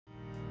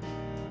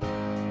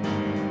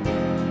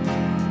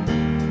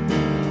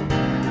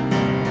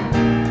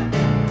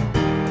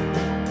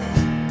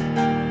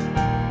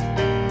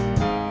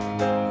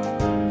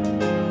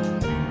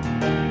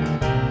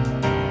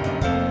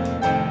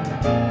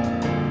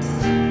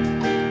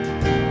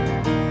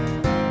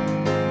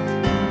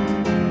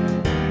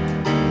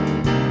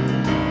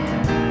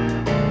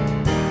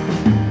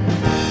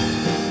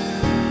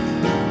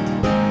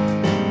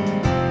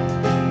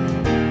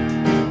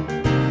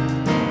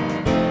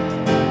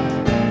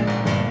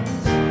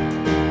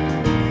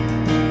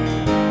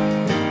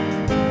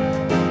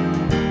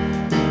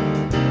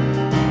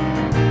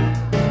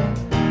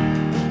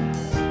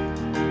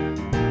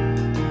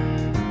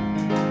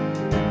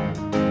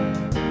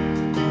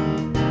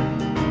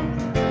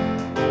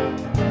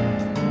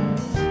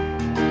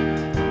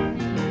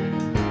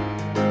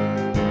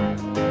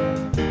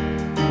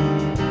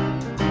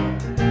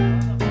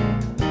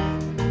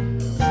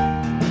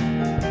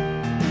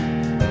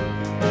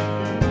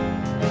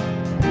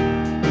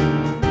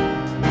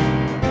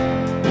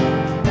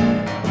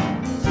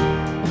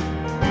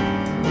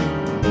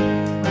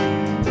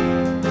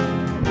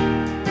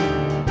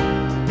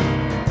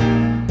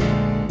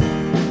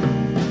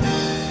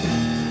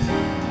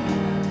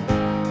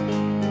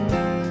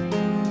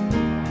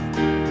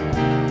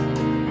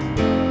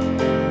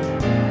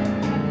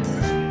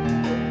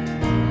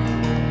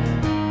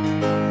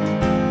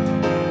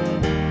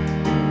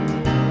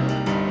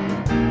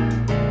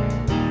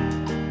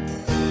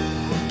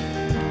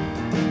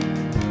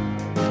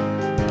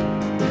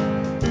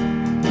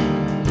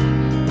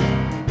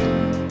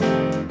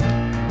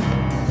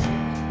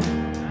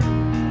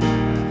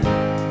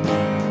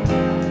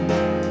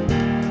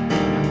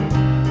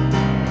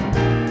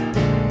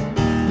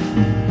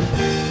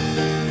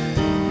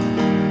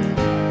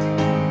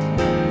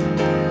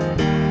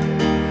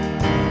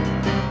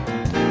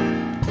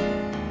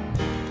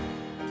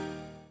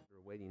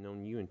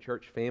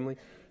church family,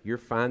 you're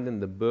finding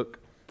the book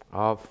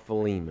of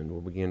Philemon.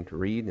 We'll begin to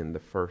read in the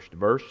first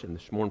verse, and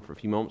this morning for a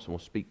few moments we'll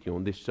speak to you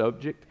on this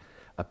subject,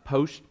 a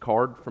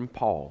postcard from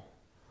Paul.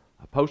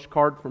 A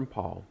postcard from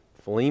Paul.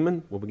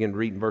 Philemon, we'll begin to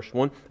read in verse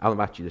 1. I'll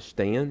invite you to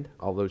stand,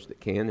 all those that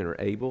can and are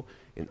able,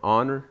 in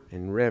honor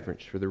and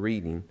reverence for the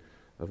reading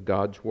of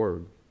God's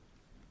Word.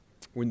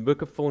 We're in the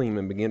book of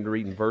Philemon, begin to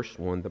read in verse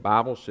 1. The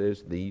Bible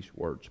says these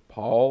words,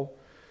 Paul,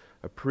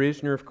 a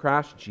prisoner of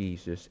Christ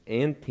Jesus,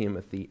 and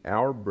Timothy,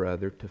 our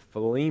brother, to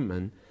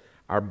Philemon,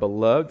 our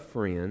beloved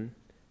friend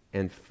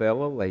and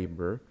fellow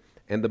laborer,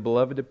 and the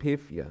beloved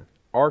Epiphaia,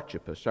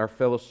 Archippus, our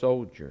fellow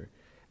soldier,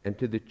 and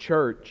to the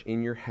church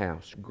in your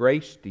house,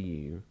 grace to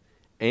you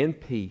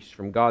and peace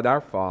from God our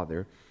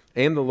Father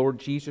and the Lord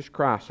Jesus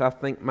Christ. I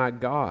thank my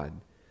God,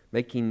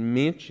 making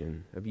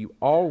mention of you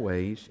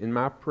always in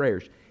my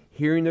prayers,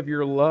 hearing of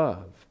your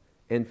love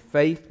and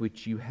faith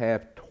which you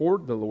have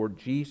toward the Lord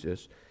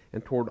Jesus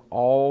and toward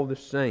all the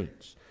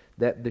saints,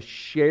 that the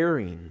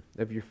sharing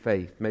of your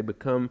faith may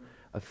become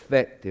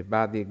effective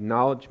by the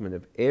acknowledgement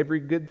of every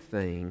good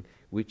thing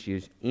which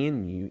is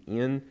in you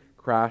in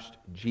Christ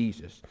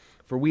Jesus.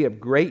 For we have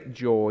great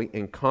joy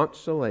and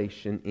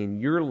consolation in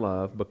your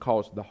love,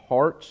 because the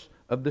hearts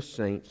of the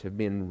saints have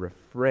been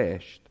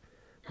refreshed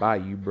by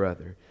you,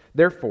 brother.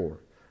 Therefore,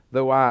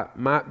 though I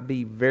might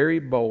be very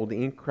bold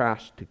in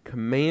Christ to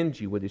command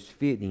you what is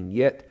fitting,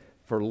 yet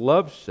for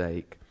love's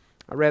sake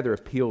I rather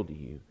appeal to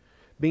you,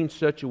 being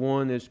such a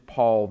one as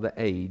Paul the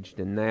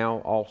aged, and now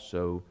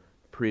also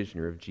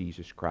prisoner of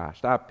Jesus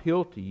Christ. I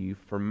appeal to you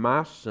for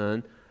my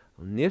son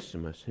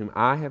Onesimus, whom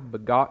I have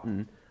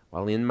begotten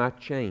while in my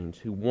chains,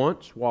 who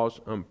once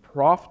was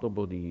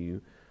unprofitable to you,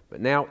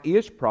 but now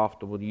is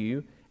profitable to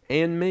you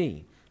and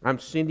me. I'm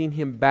sending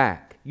him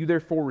back. You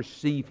therefore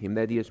receive him,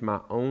 that is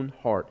my own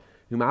heart,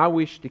 whom I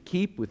wish to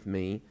keep with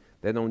me,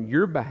 that on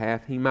your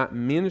behalf he might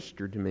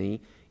minister to me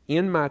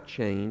in my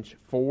chains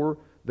for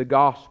the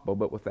gospel.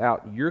 But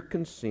without your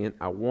consent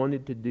I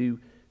wanted to do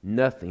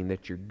nothing,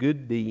 that your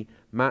good deed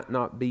might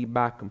not be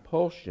by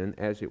compulsion,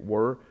 as it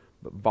were,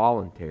 but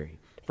voluntary.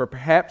 For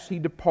perhaps he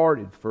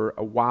departed for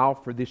a while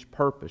for this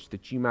purpose,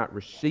 that you might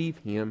receive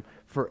him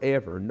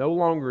forever, no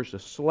longer as a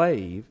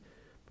slave,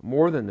 but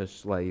more than a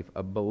slave,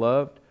 a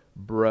beloved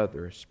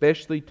brother,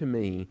 especially to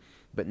me,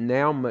 but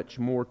now much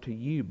more to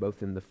you,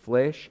 both in the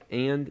flesh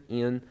and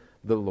in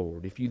the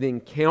Lord. If you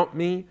then count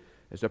me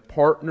as a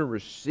partner,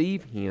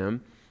 receive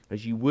him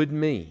as you would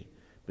me.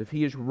 But if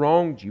he has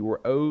wronged you or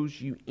owes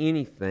you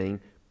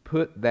anything,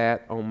 put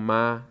that on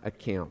my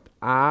account.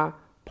 I,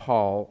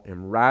 Paul,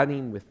 am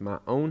writing with my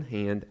own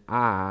hand,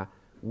 I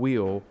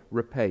will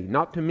repay.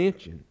 Not to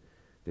mention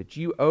that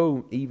you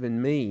owe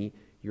even me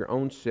your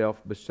own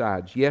self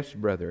besides. Yes,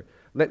 brother,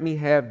 let me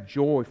have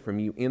joy from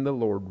you in the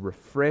Lord.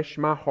 Refresh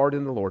my heart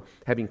in the Lord.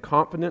 Having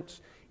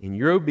confidence in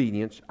your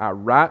obedience, I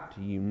write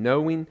to you,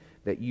 knowing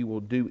that you will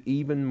do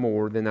even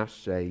more than I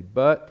say.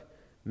 But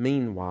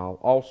meanwhile,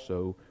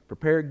 also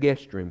prepare a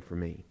guest room for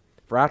me,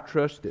 for I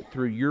trust that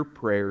through your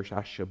prayers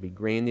I shall be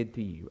granted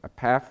to you.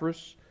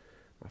 Epaphras,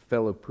 my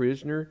fellow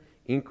prisoner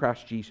in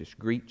Christ Jesus,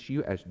 greets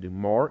you, as do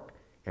Mark,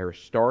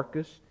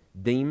 Aristarchus,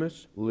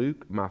 Demas,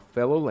 Luke, my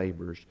fellow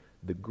laborers.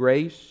 The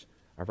grace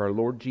of our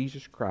Lord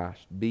Jesus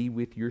Christ be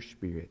with your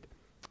spirit.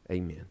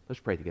 Amen.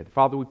 Let's pray together.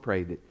 Father, we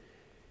pray that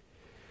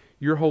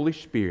your Holy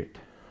Spirit,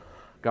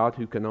 God,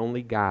 who can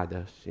only guide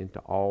us into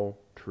all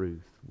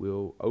truth,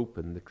 will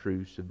open the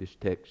truths of this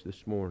text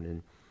this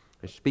morning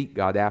and speak,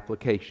 God,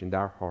 application to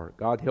our heart.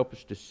 God, help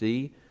us to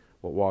see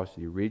what was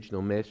the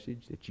original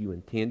message that you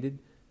intended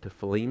to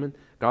Philemon.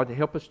 God,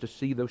 help us to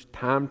see those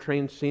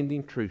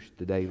time-transcending truths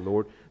today,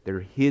 Lord, that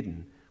are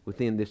hidden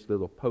within this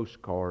little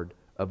postcard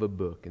of a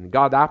book. And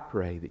God, I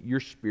pray that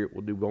your Spirit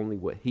will do only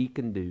what he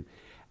can do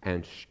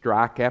and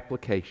strike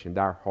application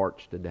to our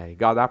hearts today.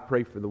 God, I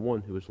pray for the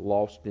one who is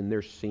lost in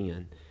their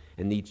sin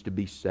and needs to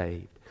be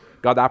saved.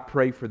 God, I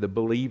pray for the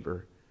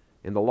believer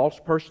and the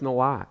lost person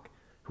alike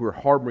who are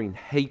harboring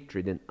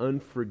hatred and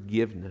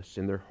unforgiveness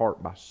in their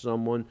heart by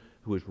someone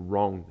who has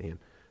wronged them.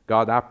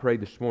 God, I pray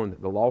this morning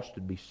that the lost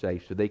would be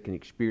saved so they can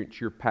experience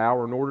your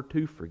power in order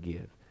to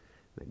forgive.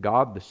 That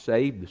God, the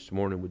saved this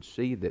morning, would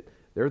see that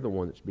they're the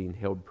one that's being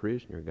held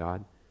prisoner,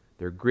 God.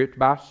 They're gripped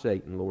by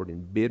Satan, Lord,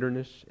 in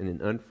bitterness and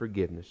in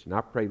unforgiveness. And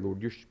I pray,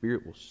 Lord, your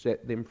Spirit will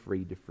set them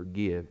free to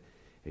forgive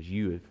as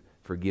you have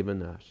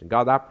forgiven us. And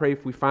God, I pray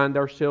if we find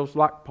ourselves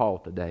like Paul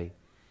today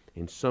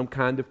in some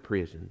kind of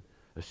prison,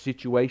 a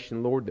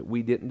situation, Lord, that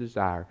we didn't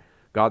desire,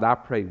 God, I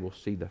pray we'll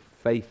see the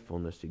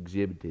faithfulness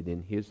exhibited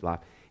in his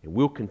life. And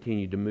we'll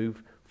continue to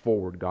move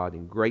forward, God,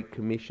 in great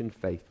commission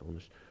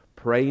faithfulness,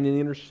 praying and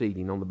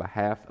interceding on the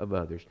behalf of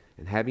others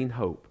and having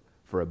hope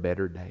for a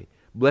better day.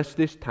 Bless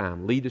this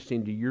time. Lead us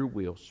into your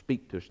will.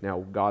 Speak to us now,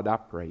 God, I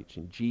pray. It's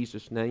in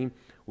Jesus' name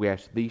we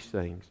ask these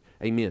things.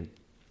 Amen.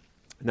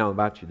 Now I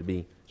invite you to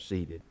be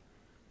seated.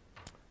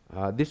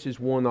 This is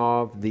one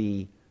of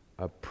the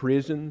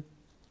prison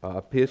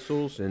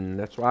epistles, and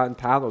that's why I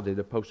entitled it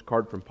A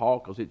Postcard from Paul,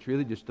 because it's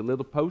really just a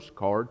little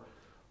postcard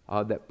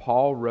that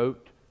Paul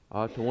wrote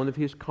to one of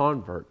his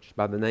converts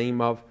by the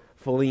name of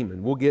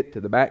Philemon. We'll get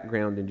to the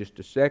background in just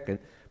a second,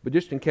 but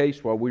just in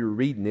case while we were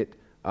reading it,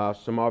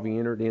 some of you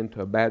entered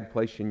into a bad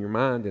place in your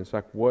mind, and it's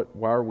like,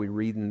 why are we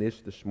reading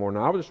this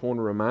morning? I just want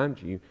to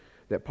remind you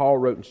that Paul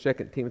wrote in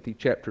 2 Timothy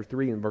chapter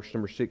 3 and verse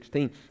number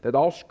 16, that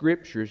all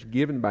Scripture is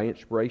given by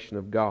inspiration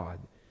of God,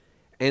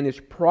 and is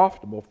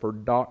profitable for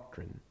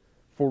doctrine,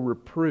 for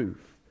reproof,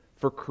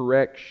 for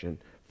correction,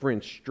 for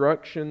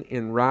instruction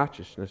in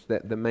righteousness,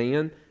 that the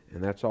man,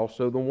 and that's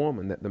also the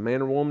woman, that the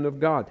man or woman of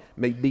God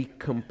may be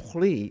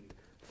complete,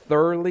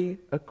 thoroughly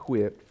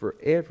equipped for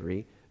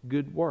every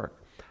good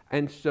work.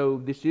 And so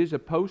this is a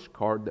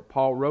postcard that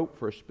Paul wrote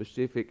for a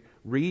specific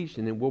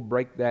reason, and we'll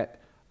break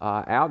that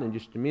out in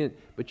just a minute.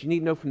 But you need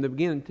to know from the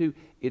beginning too,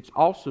 it's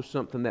also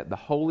something that the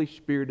Holy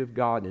Spirit of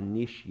God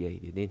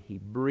initiated, and He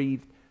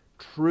breathed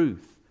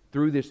truth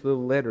through this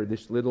little letter,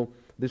 this little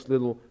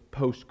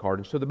postcard.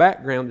 And so the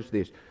background is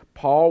this.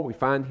 Paul, we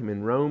find him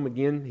in Rome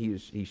again.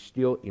 He's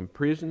still in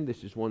prison.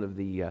 This is one of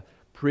the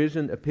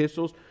prison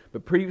epistles.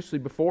 But previously,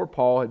 before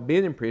Paul had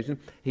been in prison,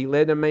 he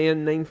led a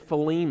man named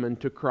Philemon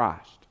to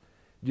Christ.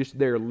 Just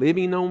there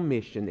living on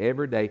mission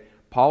every day.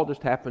 Paul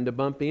just happened to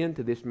bump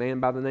into this man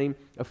by the name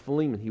of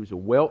Philemon. He was a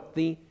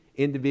wealthy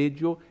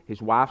individual.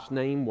 His wife's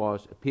name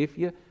was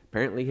Epiphae.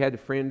 Apparently he had a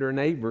friend or a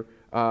neighbor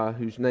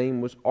whose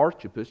name was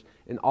Archippus.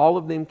 And all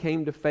of them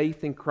came to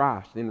faith in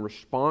Christ. In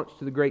response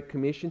to the Great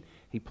Commission,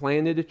 he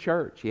planted a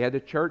church. He had a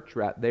church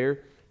right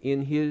there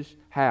in his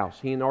house.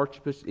 He and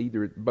Archippus,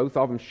 both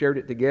of them shared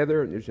it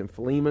together, and it was in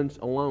Philemon's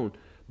alone.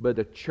 But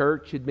a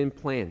church had been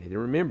planted. And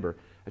remember,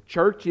 a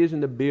church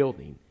isn't a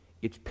building.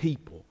 It's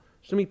people.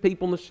 So many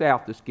people in the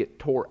South just get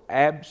tore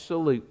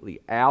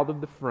absolutely out of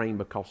the frame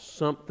because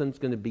something's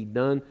going to be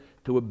done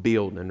to a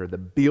building, or the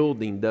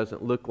building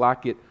doesn't look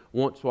like it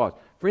once was.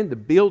 Friend, the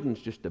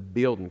building's just a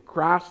building.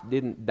 Christ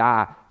didn't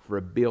die for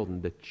a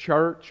building. The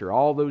church are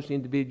all those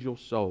individual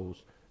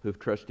souls who have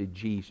trusted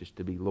Jesus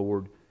to be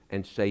Lord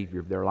and Savior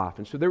of their life.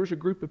 And so there was a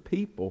group of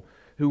people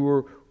who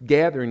were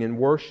gathering and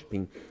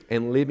worshiping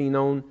and living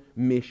on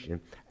mission.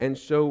 And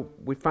so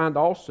we find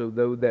also,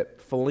 though,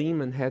 that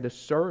Philemon had a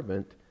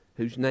servant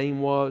whose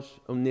name was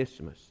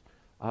Onesimus.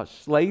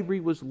 Slavery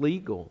was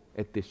legal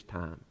at this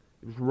time.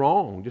 It was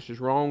wrong, just as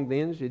wrong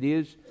then as it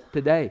is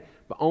today.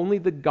 But only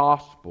the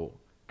gospel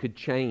could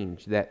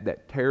change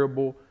that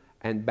terrible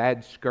and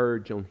bad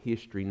scourge on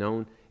history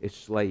known as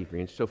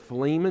slavery. And so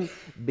Philemon,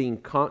 being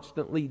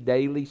constantly,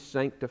 daily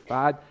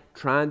sanctified,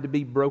 trying to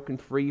be broken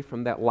free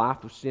from that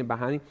life of sin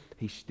behind him,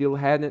 he still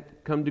hadn't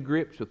come to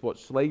grips with what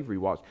slavery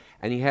was.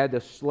 And he had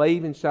a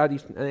slave inside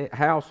his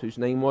house whose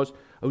name was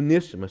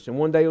Onesimus. And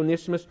one day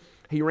Onesimus,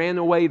 he ran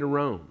away to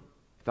Rome.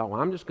 He thought,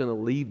 well, I'm just going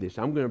to leave this.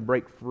 I'm going to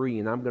break free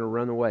and I'm going to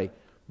run away.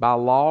 By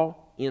law,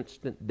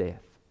 instant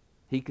death.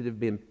 He could have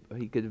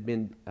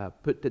been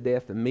put to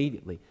death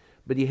immediately.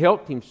 But he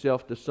helped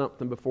himself to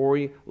something before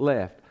he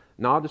left.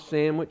 Not a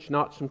sandwich,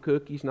 not some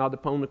cookies, not a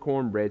pound of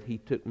cornbread. He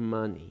took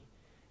money.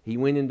 He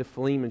went into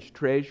Philemon's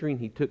treasury and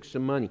he took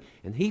some money.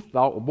 And he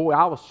thought, well, boy,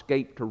 I'll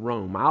escape to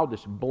Rome. I'll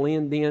just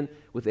blend in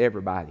with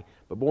everybody.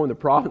 But boy, in the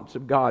providence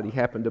of God, he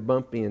happened to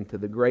bump into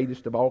the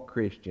greatest of all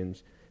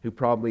Christians who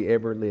probably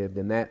ever lived,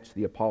 and that's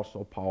the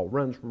Apostle Paul.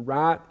 Runs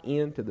right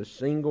into the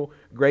single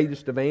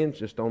greatest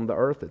evangelist on the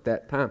earth at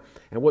that time.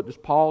 And what does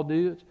Paul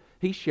do?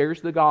 He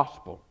shares the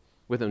gospel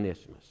with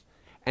Onesimus.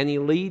 And he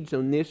leads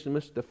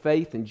Onesimus to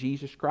faith in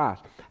Jesus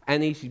Christ.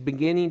 And he's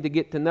beginning to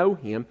get to know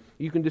him.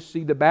 You can just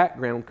see the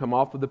background come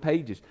off of the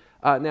pages.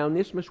 Now,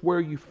 Onesimus, where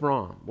are you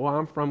from? Well,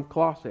 I'm from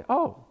Colossae.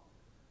 Oh,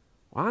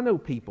 well, I know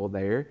people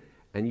there.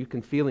 And you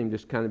can feel him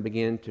just kind of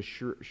begin to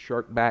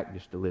shirk back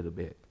just a little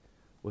bit.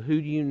 Well,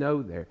 who do you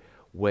know there?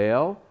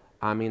 Well,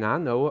 I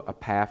know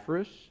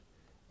Epaphras,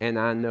 and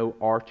I know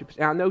Archippus.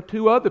 And I know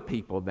two other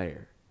people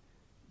there.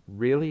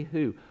 Really,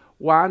 who?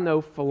 Well, I know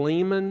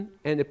Philemon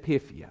and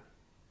Epiphae.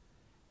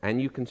 And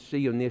you can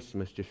see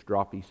Onesimus just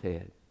drop his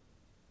head.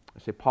 I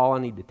said, Paul, I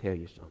need to tell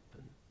you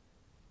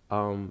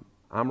something.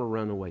 I'm a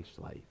runaway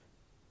slave.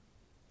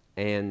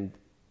 And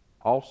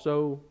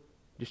also,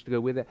 just to go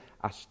with that,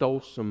 I stole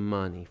some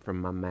money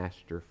from my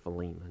master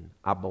Philemon.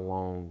 I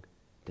belong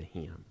to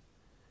him.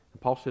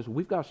 And Paul says,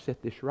 we've got to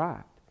set this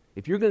right.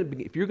 If you're going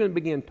to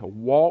begin to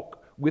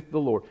walk with the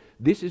Lord,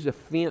 this is a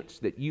fence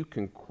that you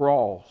can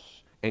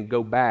cross and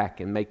go back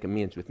and make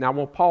amends with. Now, I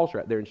want to pause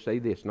right there and say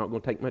this. It's not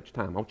going to take much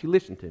time. I want you to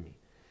listen to me.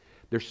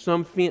 There's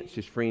some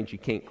fences, friends, you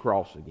can't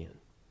cross again.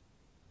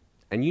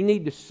 And you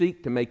need to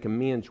seek to make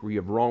amends where you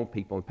have wronged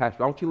people in the past.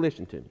 But I want you to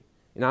listen to me.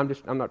 And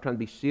I'm not trying to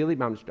be silly,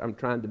 but I'm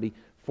trying to be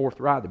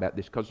forthright about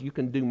this, because you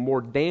can do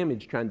more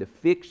damage trying to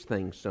fix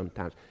things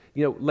sometimes.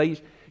 You know,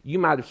 ladies, you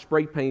might have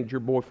spray painted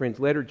your boyfriend's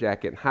letter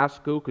jacket in high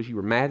school because you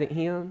were mad at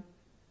him.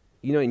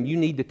 You know, and you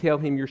need to tell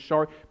him you're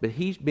sorry, but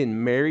he's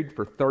been married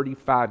for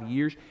 35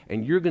 years,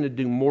 and you're going to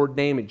do more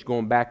damage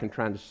going back and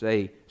trying to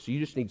say, so you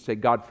just need to say,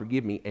 God,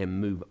 forgive me, and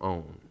move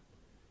on.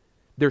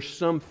 There's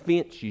some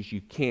fences you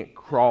can't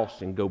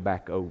cross and go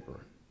back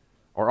over,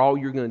 or all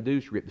you're going to do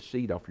is rip the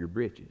seat off your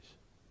britches.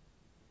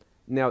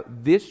 Now,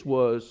 this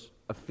was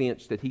a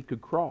fence that he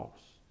could cross.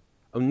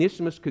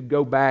 Onesimus could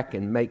go back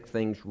and make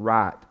things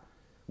right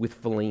with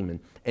Philemon,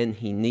 and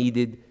he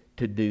needed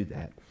to do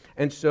that.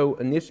 And so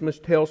Onesimus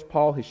tells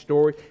Paul his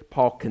story.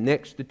 Paul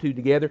connects the two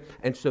together.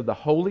 And so the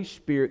Holy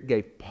Spirit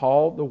gave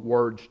Paul the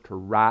words to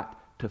write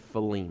to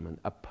Philemon,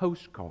 a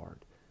postcard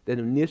that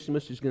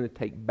Onesimus is going to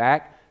take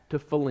back to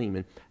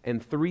Philemon.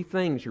 And three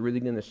things are really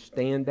going to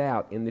stand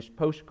out in this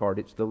postcard.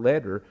 It's the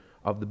letter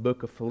of the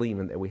book of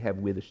Philemon that we have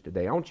with us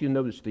today. I want you to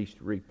notice these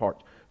three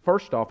parts.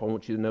 First off, I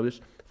want you to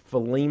notice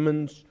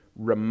Philemon's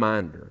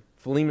reminder.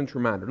 Philemon's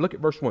reminder. Look at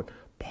verse 1.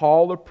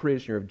 Paul, a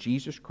prisoner of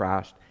Jesus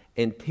Christ,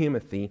 and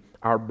Timothy,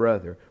 our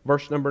brother.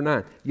 Verse number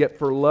 9. Yet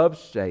for love's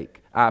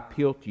sake I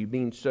appeal to you,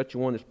 being such a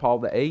one as Paul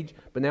the aged,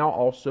 but now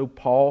also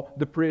Paul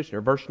the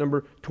prisoner. Verse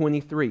number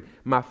 23.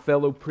 My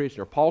fellow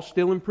prisoner. Paul's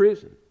still in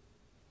prison.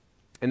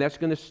 And that's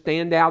going to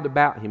stand out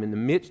about him in the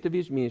midst of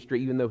his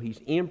ministry, even though he's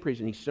in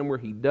prison. He's somewhere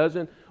he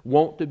doesn't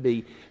want to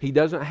be. He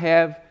doesn't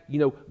have,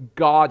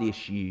 God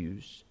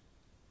issues.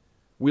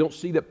 We don't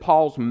see that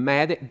Paul's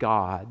mad at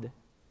God.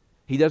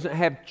 He doesn't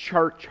have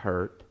church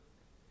hurt.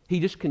 He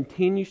just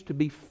continues to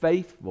be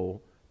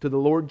faithful to the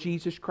Lord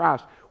Jesus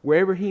Christ,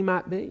 wherever he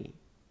might be.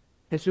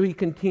 And so he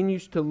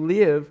continues to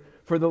live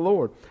for the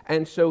Lord.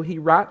 And so he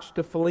writes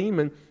to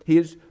Philemon,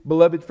 his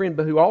beloved friend,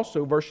 but who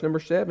also, verse number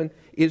 7,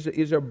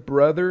 is a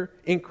brother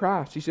in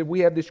Christ. He said, we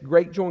have this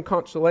great joy and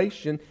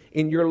consolation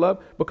in your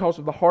love because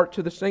of the hearts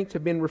of the saints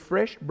have been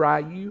refreshed by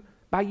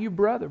you,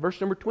 brother. Verse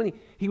number 20,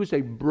 he was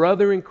a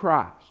brother in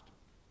Christ.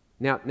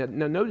 Now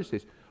notice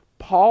this.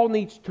 Paul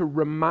needs to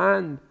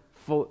remind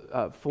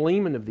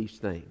Philemon of these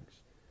things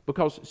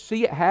because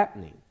see it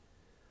happening.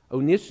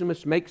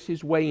 Onesimus makes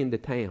his way into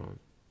town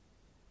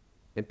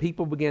and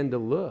people began to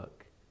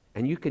look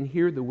and you can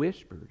hear the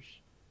whispers.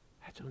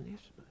 That's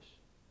Onesimus.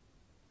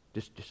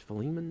 Does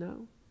Philemon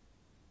know?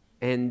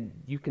 And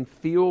you can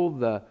feel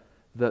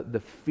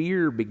the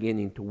fear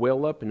beginning to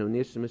well up in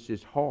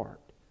Onesimus' heart.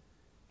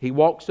 He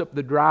walks up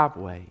the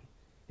driveway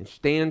and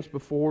stands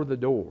before the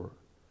door.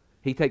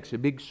 He takes a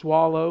big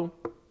swallow,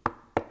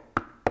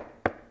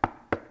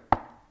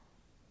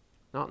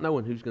 not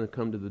knowing who's going to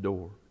come to the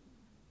door.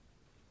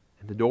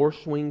 And the door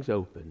swings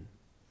open,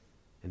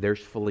 and there's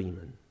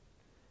Philemon.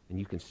 And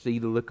you can see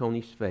the look on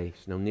his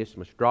face. And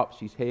Onesimus drops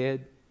his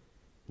head,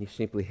 and he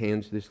simply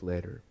hands this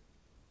letter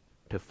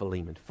to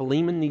Philemon.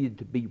 Philemon needed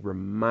to be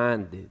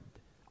reminded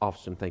of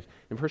some things.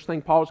 And the first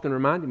thing Paul's going to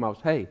remind him of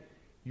is, hey,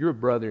 you're a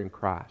brother in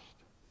Christ.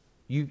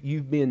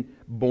 You've been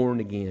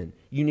born again.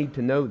 You need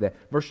to know that.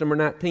 Verse number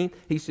 19,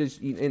 he says,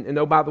 and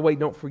oh, by the way,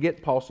 don't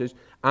forget, Paul says,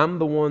 I'm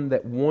the one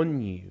that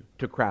won you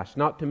to Christ.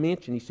 Not to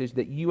mention, he says,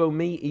 that you owe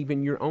me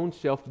even your own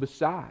self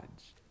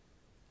besides.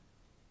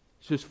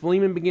 So as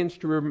Philemon begins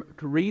to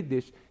read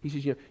this, he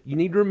says, you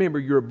need to remember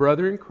you're a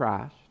brother in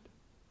Christ.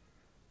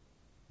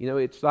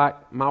 It's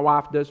like my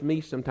wife does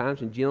me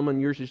sometimes, and gentlemen,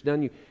 yours has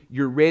done you.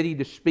 You're ready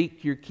to speak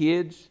to your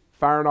kids,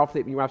 firing off that,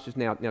 and your wife says,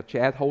 now,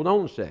 Chad, hold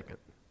on a second.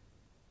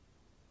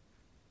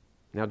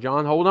 Now,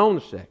 John, hold on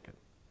a second.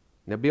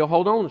 Now, Bill,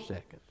 hold on a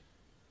second.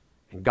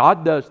 And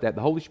God does that.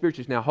 The Holy Spirit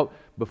says, now,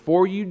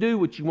 before you do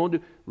what you want to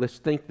do, let's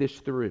think this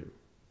through.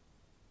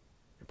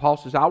 And Paul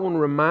says, I want to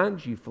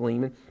remind you,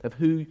 Philemon, of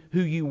who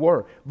you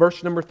were.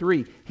 Verse number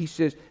 3, he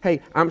says,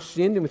 hey, I'm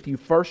sending with you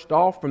first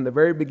off from the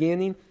very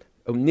beginning.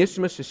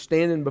 Onesimus is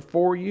standing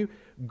before you.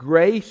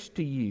 Grace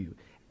to you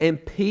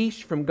and peace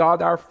from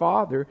God our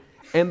Father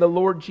and the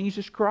Lord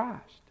Jesus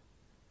Christ.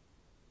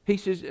 He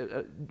says,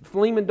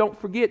 Philemon, don't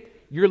forget,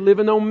 you're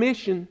living on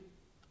mission.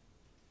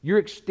 You're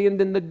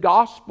extending the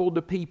gospel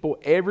to people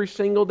every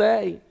single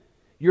day.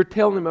 You're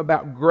telling them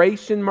about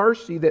grace and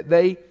mercy that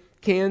they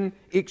can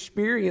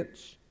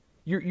experience.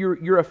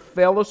 You're a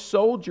fellow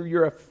soldier.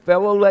 You're a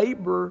fellow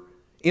laborer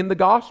in the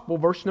gospel.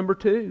 Verse number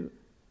 2.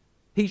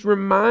 He's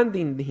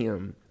reminding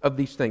him of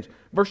these things.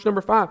 Verse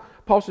number 5,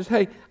 Paul says,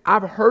 hey,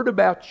 I've heard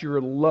about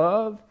your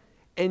love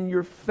and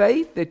your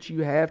faith that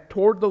you have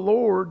toward the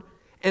Lord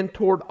and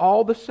toward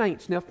all the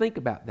saints. Now think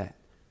about that.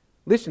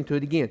 Listen to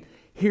it again.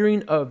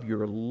 Hearing of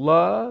your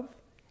love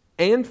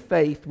and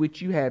faith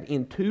which you have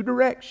in two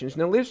directions.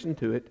 Now listen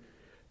to it.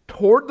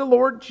 Toward the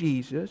Lord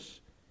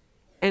Jesus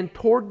and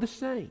toward the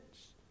saints.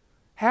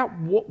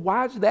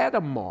 Why is that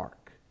a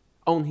mark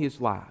on his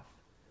life?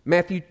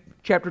 Matthew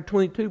chapter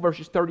 22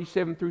 verses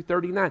 37 through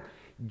 39.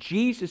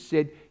 Jesus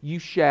said, you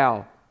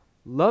shall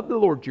love the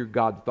Lord your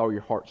God with all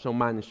your heart, soul,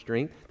 mind, and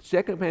strength. The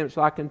second commandment is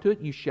like unto it.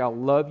 You shall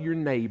love your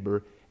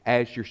neighbor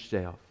as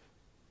yourself.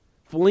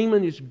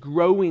 Philemon is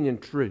growing in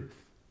truth.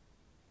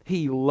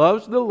 He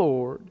loves the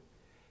Lord.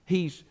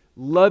 He's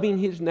loving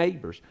his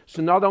neighbors.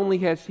 So not only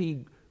has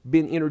he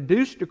been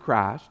introduced to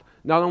Christ,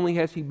 not only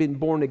has he been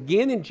born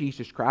again in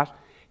Jesus Christ,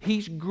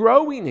 he's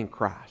growing in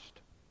Christ.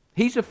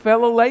 He's a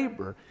fellow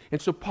laborer.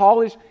 And so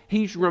Paul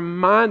he's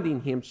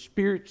reminding him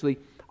spiritually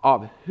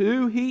of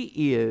who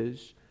he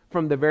is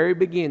from the very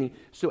beginning.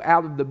 So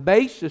out of the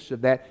basis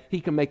of that, he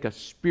can make a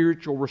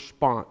spiritual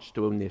response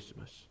to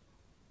Onesimus.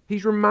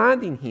 He's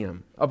reminding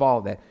him of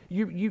all that.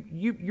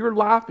 Your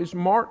life is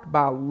marked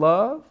by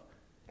love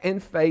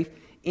and faith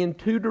in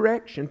two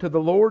directions, to the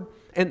Lord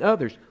and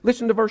others.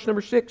 Listen to verse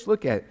number 6.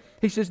 Look at it.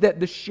 He says that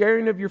the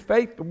sharing of your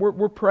faith,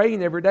 we're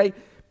praying every day,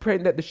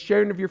 praying that the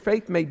sharing of your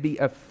faith may be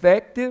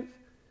effective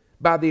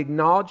by the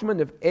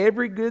acknowledgement of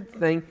every good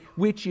thing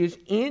which is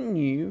in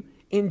you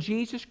in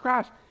Jesus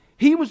Christ.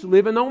 He was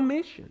living on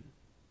mission.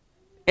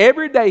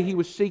 Every day he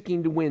was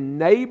seeking to win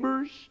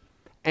neighbors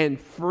and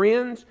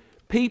friends,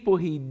 people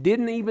he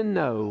didn't even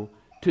know,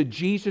 to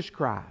Jesus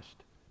Christ.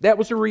 That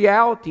was a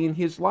reality in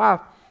his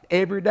life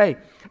every day.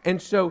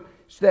 And so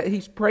that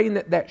he's praying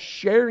that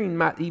sharing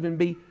might even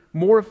be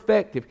more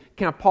effective.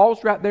 Can I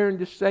pause right there and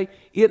just say,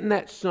 isn't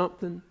that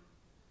something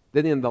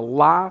that in the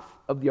life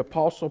of the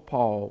Apostle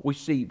Paul, we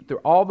see through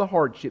all the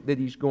hardship that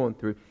he's going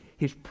through,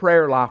 his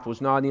prayer life was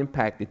not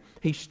impacted.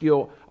 He's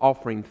still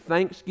offering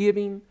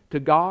thanksgiving to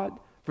God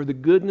for the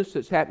goodness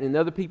that's happening in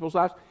other people's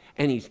lives,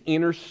 and he's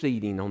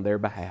interceding on their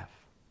behalf.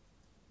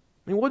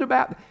 I mean, what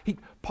about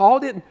Paul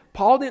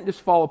didn't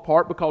just fall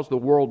apart because the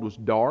world was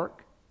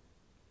dark.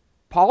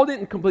 Paul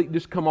didn't completely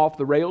just come off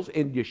the rails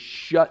and just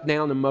shut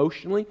down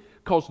emotionally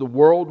because the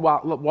world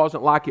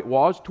wasn't like it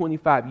was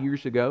 25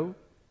 years ago.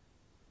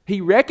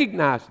 He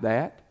recognized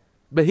that,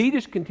 but he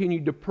just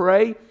continued to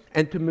pray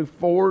and to move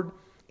forward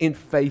in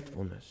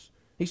faithfulness.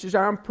 He says,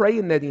 I'm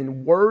praying that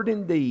in word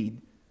and deed,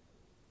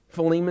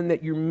 Philemon,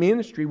 that your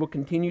ministry will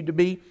continue to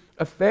be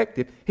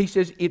effective. He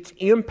says, it's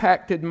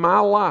impacted my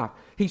life.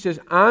 He says,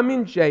 I'm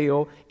in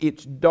jail.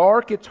 It's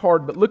dark. It's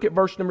hard. But look at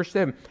verse number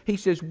 7. He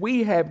says,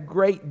 we have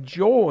great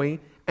joy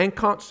and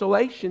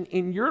consolation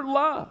in your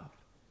love.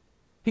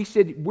 He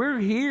said, we're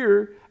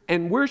here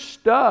and we're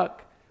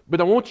stuck.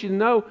 But I want you to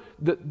know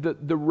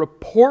the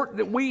report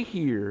that we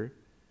hear,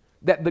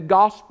 that the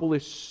gospel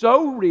is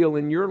so real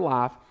in your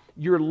life.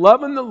 You're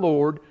loving the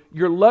Lord.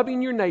 You're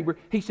loving your neighbor.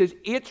 He says,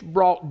 it's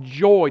brought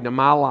joy to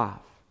my life.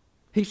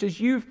 He says,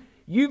 you've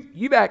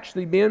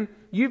actually been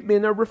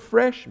a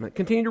refreshment.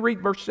 Continue to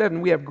read verse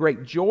 7. We have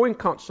great joy and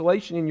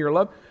consolation in your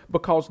love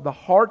because the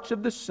hearts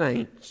of the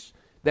saints,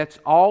 that's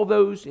all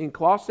those in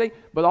Colossae,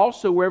 but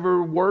also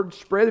wherever word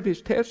spread of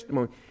his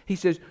testimony. He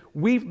says,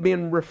 we've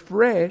been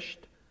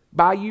refreshed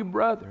by you,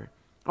 brother.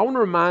 I want to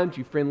remind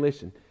you, friend,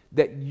 listen,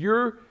 that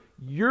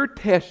your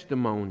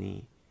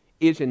testimony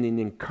is an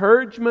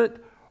encouragement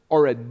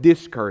or a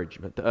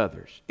discouragement to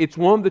others. It's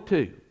one of the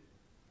two.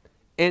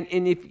 And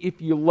if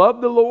you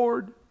love the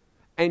Lord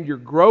and you're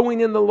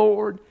growing in the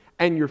Lord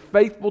and you're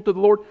faithful to the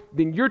Lord,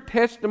 then your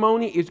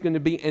testimony is going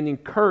to be an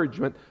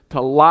encouragement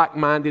to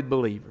like-minded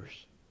believers.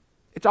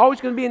 It's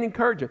always going to be an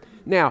encouragement.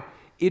 Now,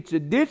 it's a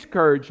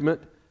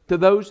discouragement to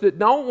those that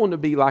don't want to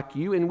be like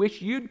you and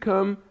wish you'd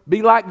come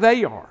be like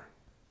they are.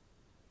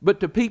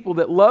 But to people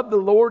that love the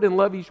Lord and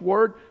love His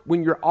Word,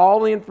 when you're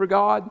all in for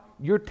God,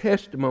 your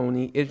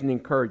testimony is an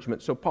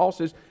encouragement. So Paul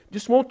says,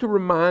 just want to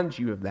remind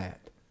you of that.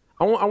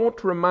 I want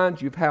to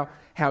remind you of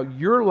how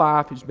your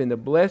life has been a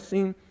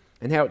blessing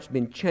and how it's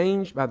been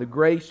changed by the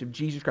grace of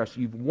Jesus Christ.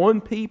 You've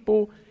won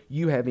people.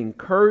 You have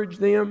encouraged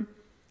them.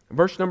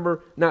 Verse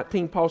number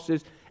 19, Paul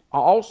says, I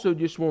also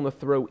just want to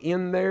throw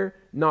in there,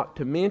 not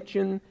to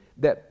mention,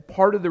 that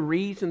part of the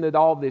reason that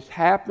all this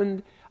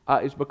happened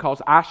is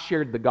because I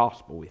shared the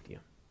gospel with you.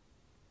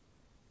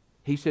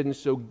 He said, and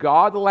so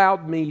God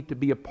allowed me to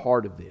be a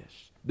part of this.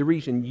 The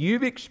reason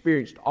you've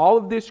experienced all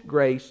of this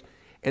grace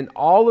and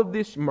all of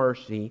this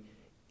mercy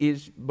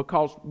is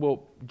because,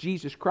 well,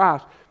 Jesus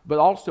Christ, but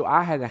also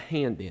I had a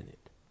hand in it.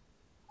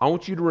 I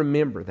want you to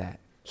remember that.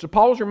 So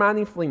Paul's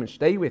reminding Philemon,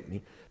 stay with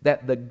me,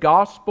 that the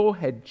gospel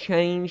had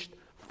changed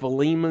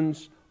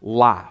Philemon's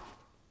life.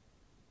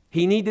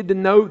 He needed to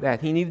know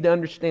that. He needed to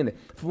understand that.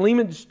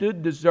 Philemon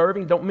stood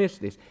deserving, don't miss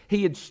this,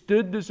 he had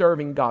stood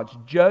deserving God's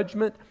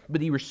judgment,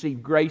 but he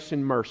received grace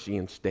and mercy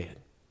instead.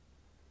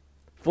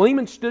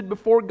 Philemon stood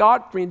before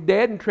God for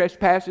dead in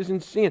trespasses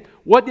and sin.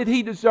 What did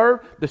he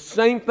deserve? The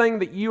same thing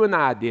that you and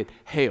I did,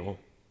 hell.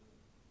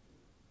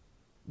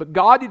 But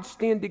God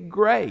extended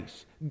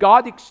grace.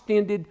 God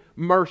extended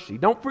mercy.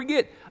 Don't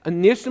forget,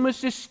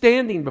 Onesimus is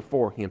standing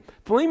before him.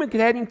 Philemon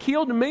could have him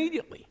killed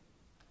immediately.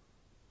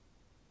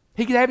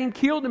 He could have him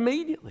killed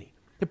immediately.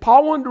 And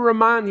Paul wanted to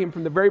remind him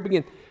from the very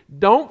beginning,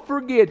 don't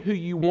forget who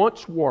you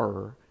once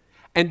were,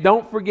 and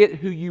don't forget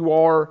who you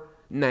are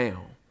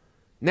now.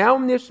 Now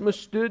Onesimus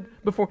stood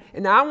before,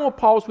 and I want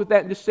to pause with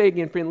that and just say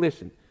again, friend,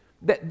 listen,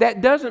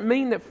 that doesn't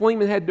mean that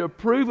Philemon had to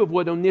approve of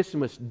what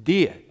Onesimus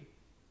did.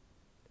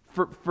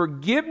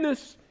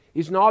 Forgiveness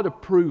is not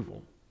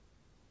approval,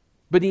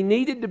 but he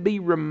needed to be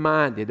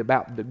reminded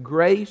about the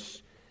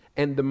grace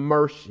and the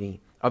mercy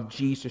of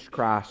Jesus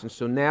Christ. And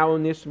so now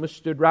Onesimus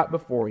stood right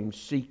before him,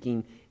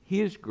 seeking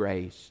His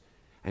grace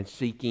and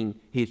seeking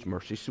His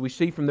mercy. So we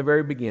see from the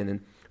very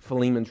beginning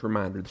Philemon's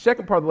reminder. The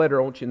second part of the letter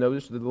I want you to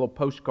notice, the little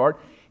postcard,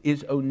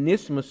 is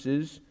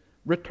Onesimus's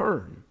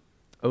return.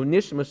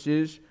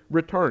 Onesimus's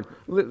return.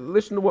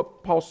 Listen to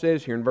what Paul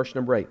says here in verse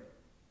number 8.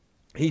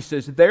 He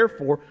says,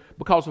 therefore,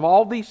 because of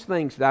all these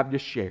things that I've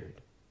just shared.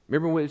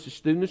 Remember when it's a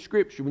student of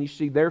Scripture, when you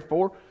see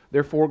therefore,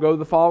 therefore go to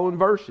the following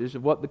verses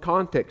of what the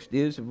context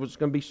is, of what's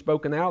going to be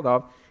spoken out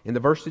of in the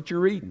verse that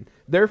you're reading.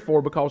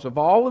 Therefore, because of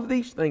all of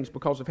these things,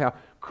 because of how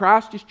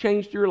Christ has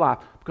changed your life,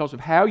 because of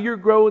how you're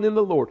growing in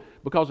the Lord,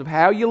 because of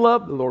how you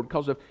love the Lord,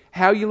 because of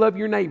how you love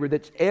your neighbor,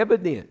 that's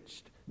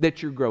evidenced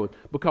that you're growing,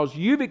 because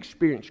you've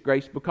experienced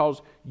grace,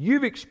 because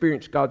you've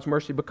experienced God's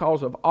mercy,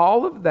 because of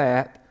all of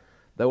that,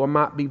 though I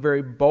might be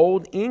very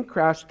bold in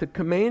Christ to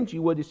command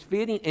you what is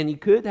fitting, and He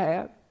could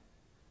have.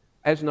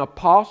 As an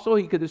apostle,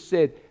 He could have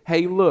said,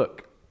 hey,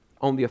 look,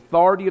 on the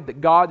authority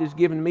that God has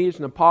given me as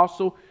an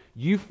apostle,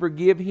 you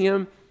forgive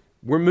him,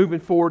 we're moving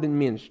forward in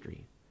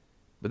ministry.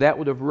 But that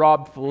would have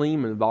robbed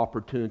Philemon of the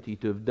opportunity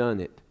to have done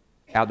it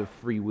out of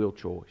free will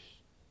choice.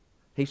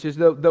 He says,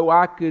 though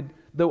I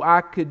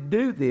could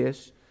do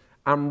this,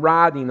 I'm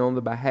writing on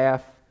the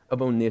behalf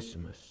of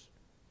Onesimus.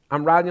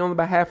 I'm writing on the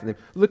behalf of them.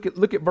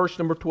 Look at verse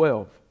number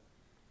 12.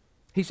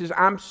 He says,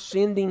 I'm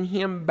sending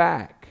him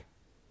back.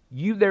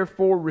 You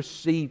therefore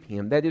receive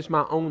him. That is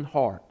my own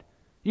heart.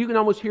 You can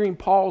almost hear him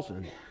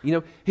pausing.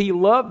 He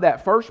loved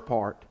that first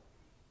part.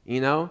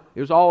 It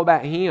was all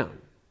about him.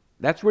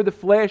 That's where the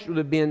flesh would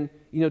have been,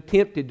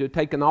 tempted to have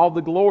taken all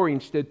the glory,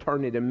 instead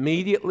turn it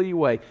immediately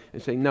away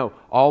and say, no,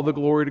 all the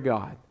glory to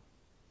God.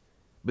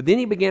 But then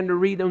he began to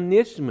read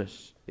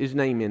Onesimus, his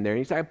name in there. And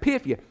he said,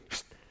 Epiphia,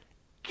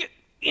 get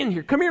in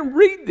here. Come here and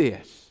read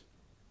this.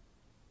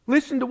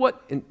 Listen to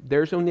what... And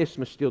there's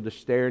Onesimus still just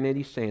staring at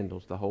his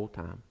sandals the whole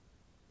time.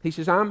 He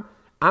says, I'm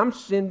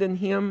sending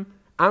him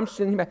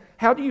back.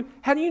 How do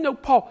you know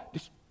Paul?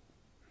 Just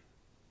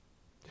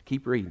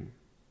keep reading.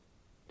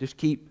 Just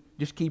keep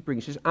reading.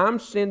 He says, I'm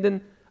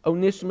sending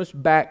Onesimus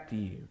back to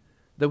you.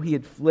 Though he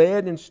had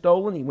fled and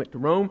stolen, he went to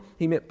Rome.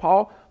 He met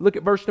Paul. Look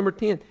at verse number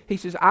 10. He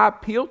says, I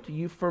appeal to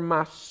you for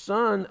my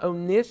son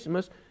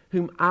Onesimus,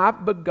 whom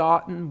I've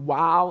begotten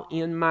while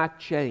in my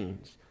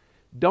chains.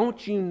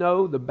 Don't you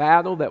know the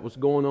battle that was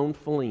going on in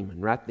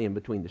Philemon right then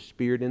between the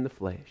spirit and the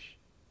flesh?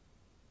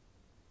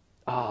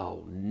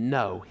 Oh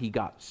no, he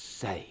got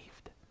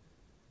saved.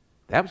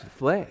 That was the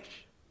flesh.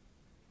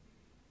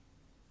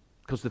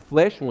 Because the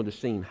flesh wanted to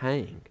see him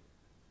hang.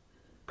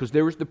 Because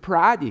there was the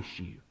pride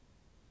issue.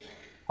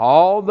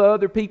 All the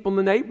other people in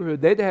the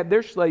neighborhood, they'd have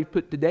their slave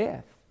put to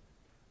death.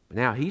 But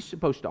now he's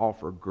supposed to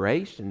offer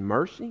grace and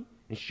mercy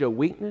and show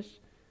weakness.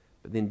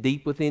 But then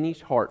deep within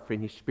his heart,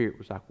 friend, his spirit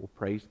was like, well,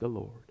 praise the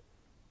Lord.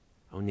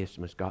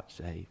 Onesimus got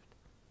saved.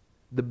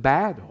 The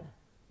battle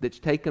that's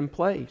taken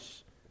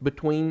place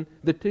between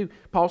the two.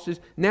 Paul says,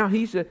 now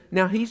he's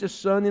a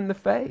son in the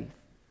faith.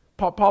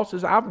 Paul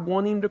says, I've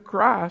won him to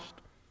Christ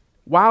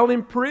while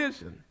in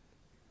prison.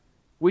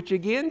 Which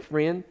again,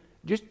 friend,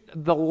 just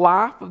the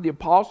life of the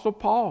Apostle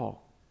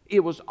Paul.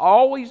 It was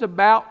always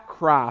about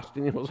Christ,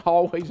 and it was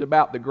always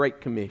about the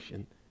Great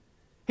Commission.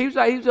 He was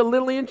a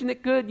little engine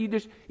that could.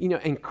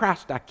 In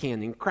Christ I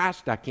can, in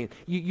Christ I can.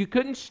 You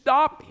couldn't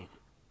stop him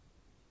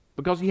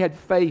because he had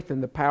faith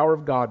in the power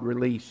of God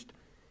released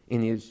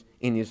in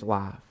his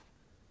life.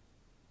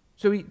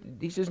 So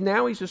he says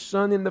now he's a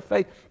son in the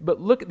faith. But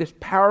look at this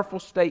powerful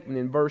statement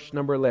in verse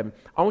number 11.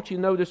 I want you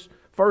to notice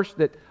first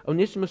that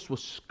Onesimus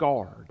was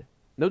scarred.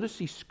 Notice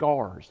these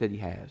scars that he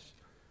has.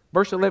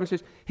 Verse 11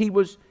 says, he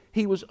was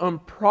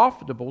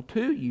unprofitable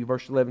to you,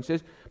 verse 11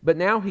 says, but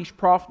now he's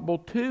profitable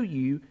to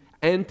you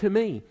and to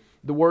me.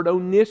 The word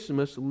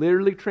Onesimus,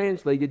 literally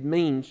translated,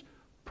 means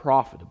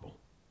profitable.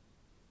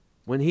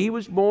 When he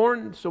was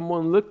born,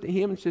 someone looked at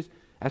him and says,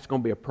 that's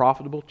going to be a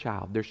profitable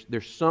child.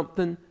 There's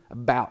something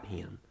about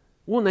him.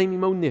 We'll name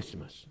him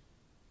Onesimus.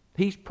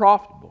 He's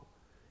profitable.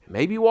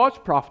 Maybe he was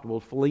profitable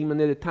to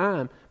Philemon at a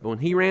time, but when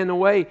he ran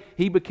away,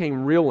 he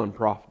became real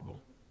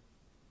unprofitable.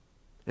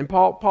 And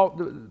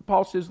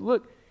Paul says,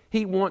 look,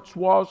 he once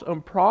was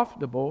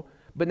unprofitable,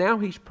 but now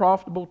he's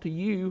profitable to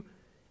you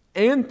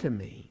and to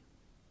me.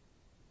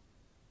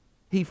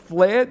 He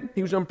fled,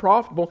 he was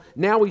unprofitable,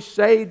 now he's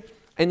saved,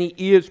 and he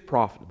is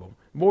profitable.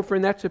 Boy,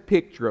 friend, that's a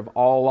picture of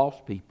all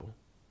lost people.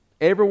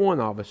 Every one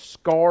of us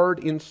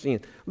scarred in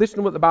sin. Listen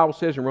to what the Bible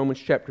says in Romans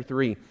chapter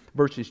 3,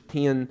 verses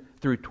 10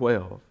 through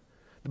 12.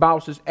 The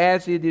Bible says,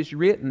 as it is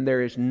written,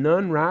 there is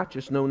none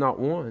righteous, no, not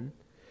one.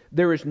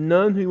 There is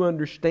none who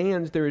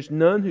understands. There is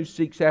none who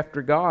seeks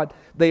after God.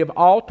 They have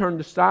all turned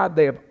aside.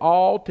 They have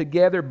all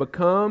together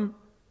become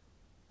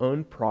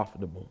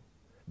unprofitable.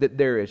 That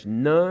there is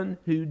none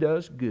who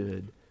does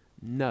good.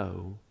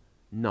 No,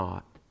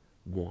 not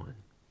one.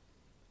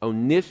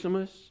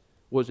 Onesimus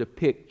was a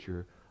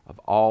picture of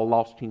all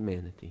lost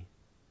humanity.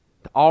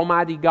 The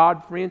Almighty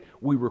God, friend,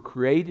 we were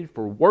created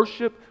for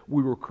worship.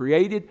 We were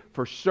created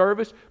for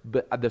service.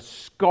 But the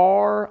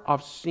scar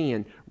of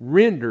sin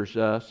renders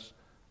us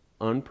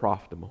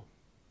unprofitable.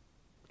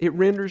 It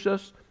renders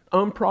us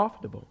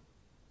unprofitable.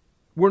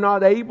 We're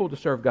not able to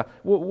serve God.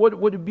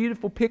 What a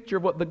beautiful picture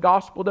of what the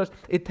gospel does.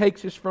 It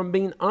takes us from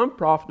being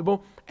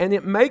unprofitable and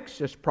it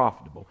makes us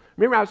profitable.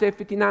 Remember Isaiah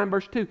 59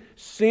 verse 2.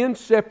 Sin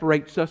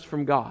separates us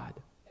from God.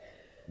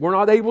 We're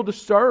not able to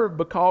serve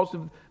because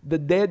of the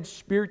dead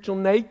spiritual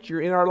nature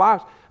in our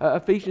lives.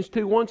 Ephesians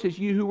 2:1 says,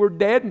 you who were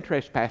dead in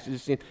trespasses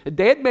and sin. A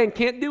dead man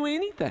can't do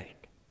anything.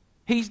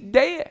 He's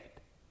dead.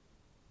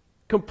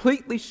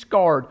 Completely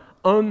scarred,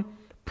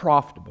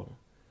 unprofitable.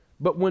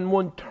 But when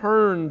one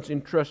turns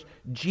and trusts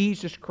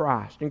Jesus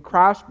Christ, and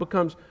Christ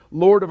becomes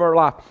Lord of our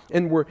life,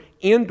 and we're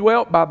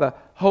indwelt by the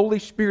Holy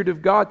Spirit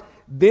of God,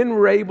 then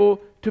we're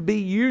able to be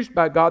used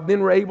by God.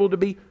 Then we're able to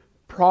be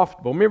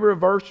profitable. Remember a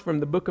verse from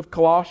the book of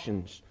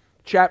Colossians,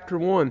 chapter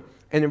 1,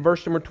 and in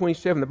verse number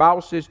 27, the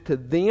Bible says, to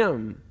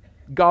them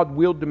God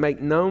willed to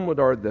make known what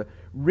are the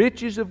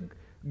riches of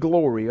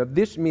glory of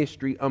this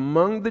mystery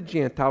among the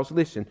Gentiles,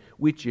 listen,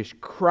 which is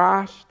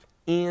Christ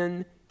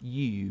in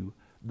you,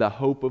 the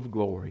hope of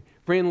glory.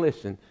 Friend,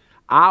 listen,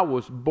 I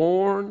was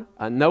born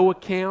a no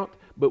account,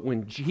 but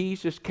when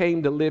Jesus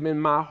came to live in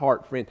my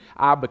heart, friend,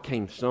 I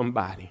became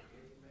somebody.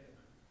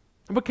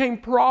 I became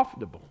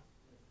profitable.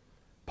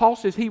 Paul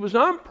says he was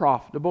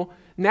unprofitable.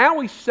 Now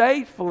he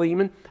saved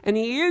Philemon, and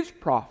he is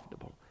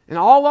profitable. And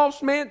all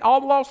lost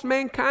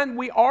mankind,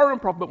 we are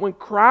unprofitable. But when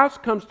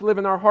Christ comes to live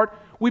in our heart,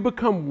 we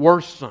become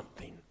worth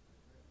something.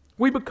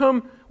 We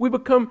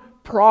become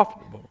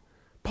profitable.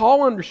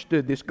 Paul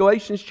understood this.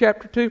 Galatians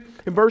chapter 2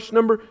 and verse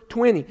number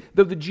 20.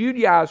 Though the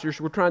Judaizers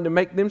were trying to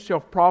make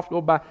themselves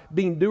profitable by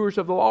being doers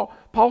of the law,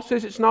 Paul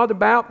says it's not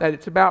about that.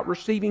 It's about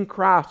receiving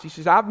Christ. He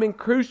says, I've been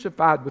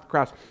crucified with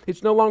Christ.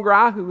 It's no longer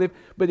I who live,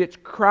 but it's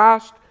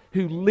Christ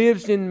who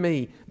lives in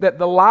me. That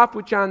the life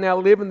which I now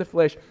live in the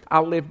flesh, I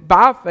live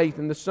by faith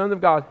in the Son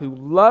of God who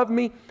loved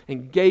me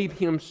and gave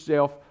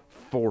himself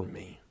for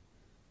me.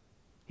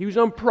 He was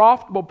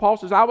unprofitable. Paul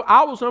says, I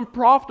was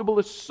unprofitable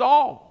as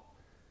Saul.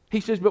 He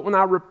says, but when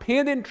I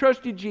repented and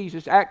trusted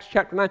Jesus, Acts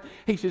chapter 9,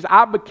 he says,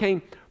 I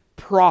became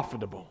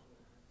profitable.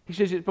 He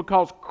says, it's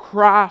because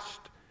Christ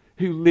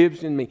who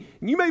lives in me.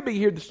 And you may be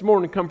here this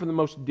morning and come from the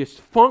most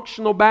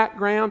dysfunctional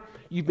background.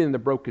 You've been in a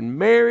broken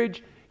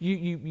marriage.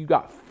 You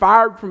got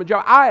fired from a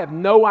job. I have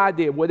no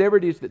idea whatever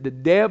it is that the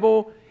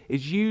devil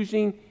is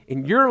using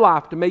in your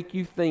life to make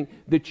you think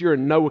that you're a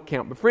no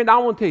account. But friend, I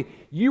want to tell you,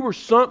 you were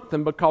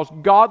something because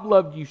God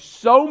loved you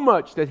so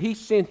much that he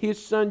sent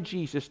his son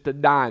Jesus to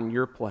die in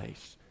your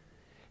place.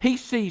 He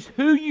sees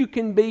who you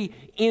can be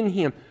in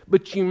him,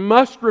 but you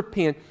must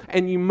repent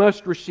and you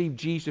must receive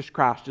Jesus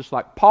Christ, just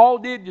like Paul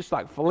did, just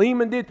like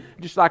Philemon did,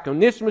 just like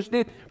Onesimus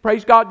did,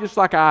 praise God, just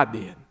like I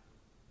did.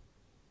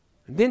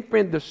 And then,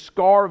 friend, the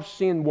scar of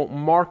sin won't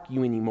mark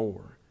you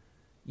anymore.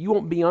 You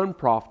won't be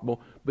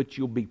unprofitable, but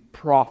you'll be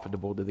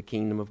profitable to the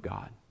kingdom of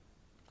God.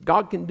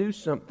 God can do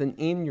something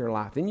in your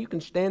life. And you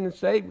can stand and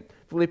say,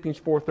 Philippians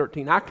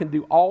 4:13, I can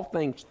do all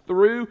things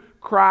through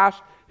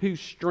Christ who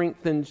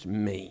strengthens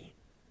me.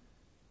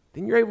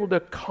 Then you're able to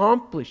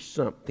accomplish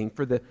something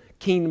for the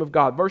kingdom of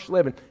God. Verse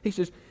 11, he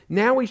says,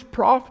 now he's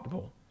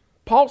profitable.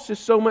 Paul says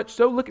so much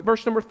so, look at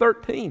verse number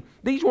 13.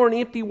 These weren't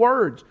empty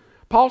words.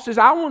 Paul says,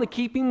 I want to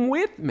keep him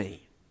with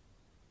me.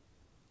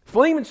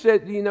 Philemon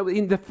said,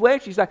 in the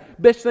flesh, he's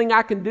like, best thing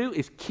I can do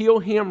is kill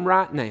him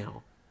right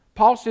now.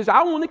 Paul says,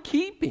 I want to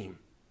keep him.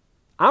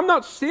 I'm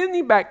not sending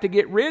him back to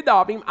get rid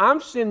of him.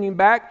 I'm sending him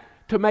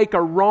back to make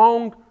a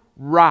wrong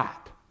right.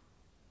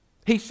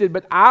 He said,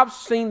 but I've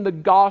seen the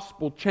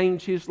gospel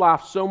change his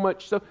life so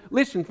much so.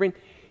 Listen, friend,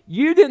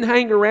 you didn't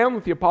hang around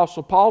with the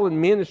Apostle Paul in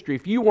ministry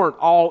if you weren't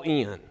all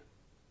in.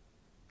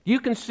 You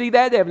can see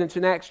that evidence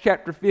in Acts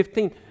chapter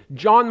 15.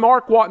 John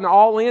Mark wasn't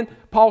all in.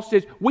 Paul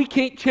says, we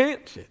can't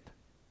chance it.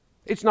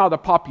 It's not a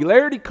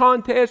popularity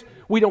contest.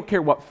 We don't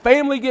care what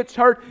family gets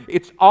hurt.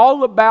 It's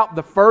all about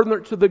the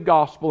furtherance of the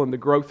gospel and the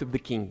growth of the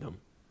kingdom.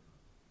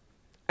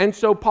 And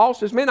so Paul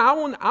says, man, I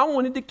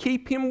wanted to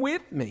keep him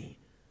with me,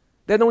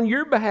 that on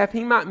your behalf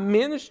he might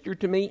minister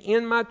to me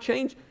in my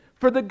chains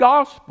for the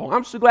gospel.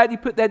 I'm so glad he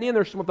put that in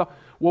there. Someone thought,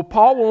 well,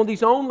 Paul wanted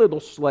his own little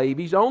slave,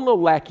 his own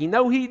little lackey.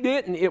 No, he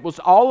didn't. It was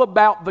all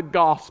about the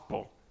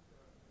gospel.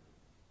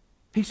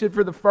 He said,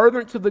 for the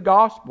furtherance of the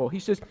gospel. He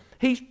says,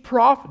 he's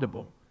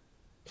profitable.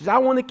 He says, I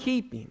want to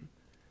keep him.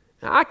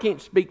 Now, I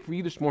can't speak for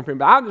you this morning,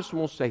 but I just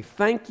want to say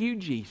thank you,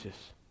 Jesus,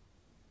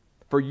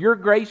 for your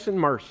grace and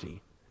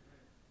mercy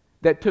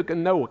that took a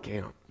no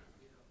account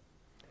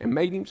and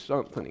made him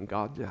something in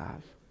God's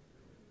eyes.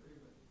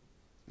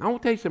 I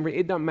want to tell you something.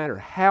 It doesn't matter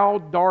how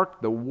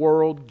dark the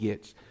world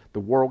gets. The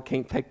world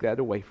can't take that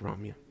away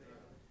from you.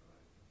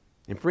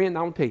 And friend,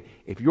 I want to tell you,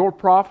 if you're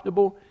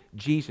profitable,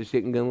 Jesus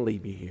isn't going to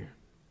leave you here.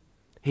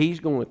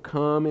 He's going to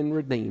come and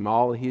redeem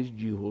all of his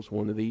jewels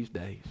one of these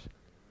days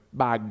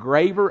by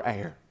graver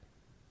air.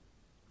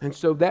 And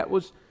so that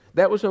was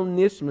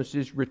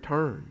Onesimus'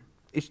 return.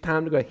 It's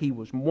time to go. He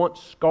was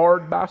once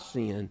scarred by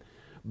sin,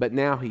 but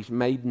now he's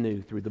made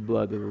new through the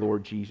blood of the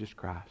Lord Jesus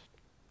Christ.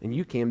 And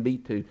you can be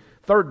too.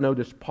 Third,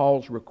 notice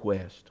Paul's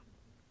request.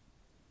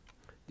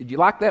 Did you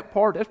like that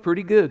part? That's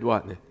pretty good,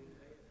 wasn't it?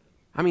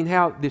 I mean,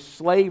 how this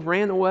slave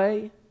ran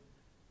away.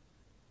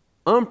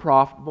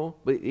 Unprofitable,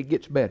 but it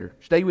gets better.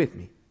 Stay with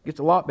me. It gets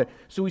a lot better.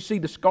 So we see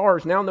the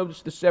scars. Now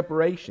notice the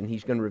separation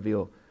he's going to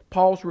reveal.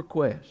 Paul's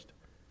request.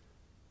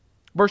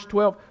 Verse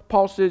 12,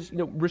 Paul says,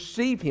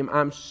 receive him.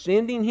 I'm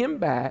sending him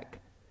back.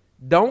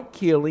 Don't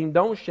kill him.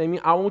 Don't shame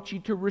him. I want you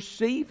to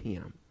receive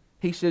him.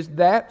 He says,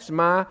 that's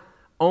my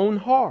own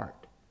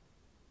heart.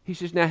 He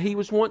says, now he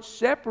was once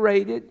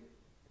separated.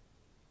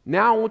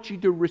 Now I want you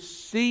to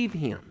receive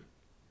him.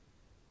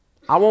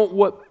 I want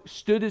what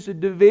stood as a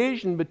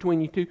division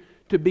between you two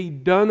to be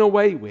done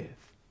away with.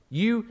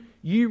 You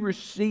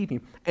receive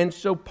him. And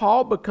so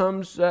Paul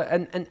becomes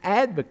an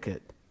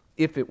advocate,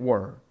 if it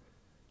were.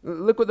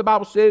 Look what the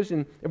Bible says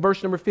in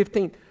verse number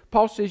 15.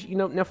 Paul says,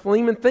 now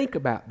Philemon, think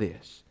about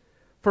this.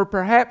 For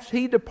perhaps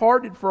he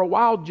departed for a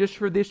while just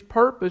for this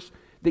purpose,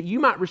 that you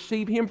might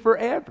receive him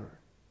forever.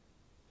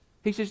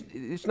 He says,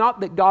 it's not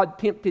that God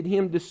tempted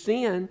him to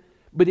sin,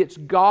 but it's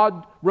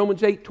God,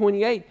 Romans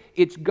 8:28,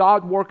 it's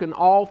God working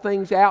all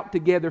things out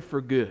together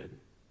for good.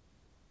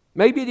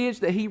 Maybe it is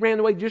that he ran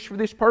away just for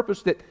this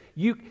purpose, that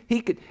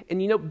he could,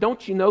 and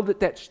don't you know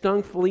that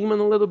stung Philemon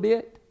a little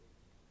bit?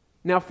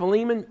 Now,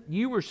 Philemon,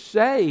 you were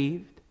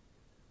saved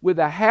with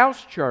a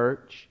house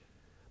church,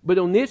 but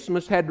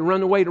Onesimus had to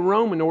run away to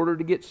Rome in order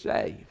to get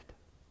saved.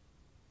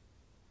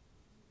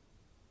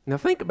 Now,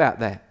 think about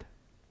that.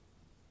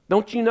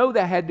 Don't you know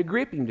that had to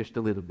grip him just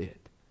a little bit?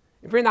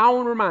 And friend, I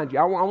want to remind you,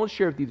 I want to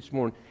share with you this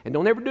morning, and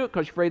don't ever do it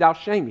because you're afraid I'll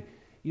shame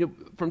you.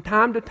 From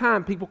time to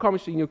time, people call me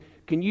and say,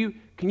 can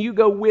you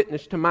go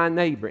witness to my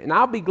neighbor? And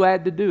I'll be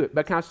glad to do it.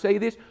 But can I say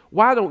this?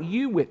 Why don't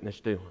you witness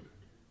to him?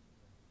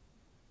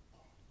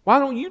 Why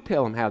don't you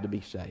tell him how to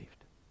be saved?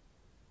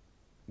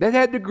 That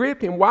had to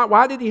grip him.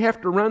 Why did he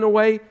have to run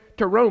away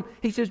to Rome?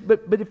 He says,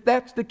 but if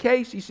that's the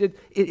case, he said,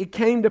 it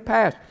came to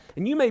pass.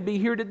 And you may be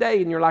here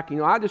today and you're like,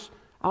 I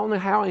don't know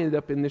how I ended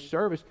up in this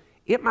service.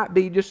 It might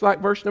be just like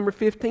verse number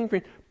 15,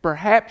 friend.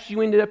 Perhaps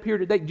you ended up here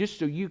today just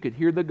so you could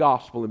hear the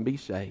gospel and be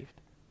saved.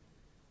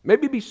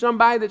 Maybe be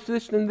somebody that's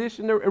listening to this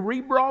in a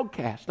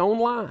rebroadcast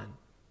online.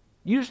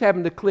 You just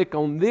happen to click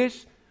on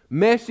this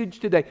message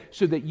today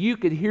so that you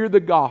could hear the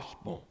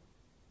gospel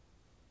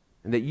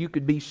and that you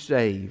could be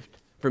saved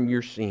from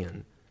your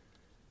sin.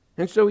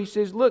 And so he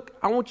says, look,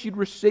 I want you to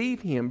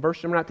receive him,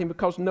 verse number 19,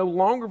 because no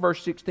longer,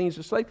 verse 16, is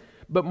a slave,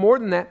 but more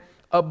than that,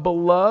 a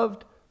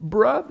beloved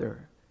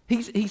brother.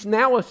 He's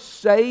now a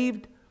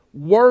saved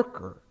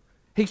worker.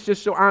 He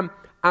says, so I'm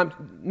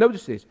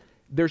notice this,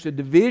 there's a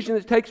division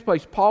that takes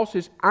place. Paul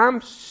says,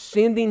 I'm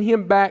sending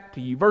him back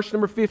to you. Verse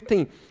number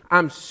 15,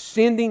 I'm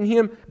sending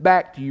him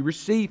back to you.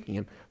 Receive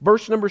him.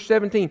 Verse number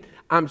 17,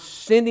 I'm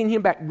sending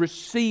him back.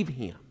 Receive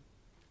him.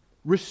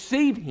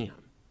 Receive him.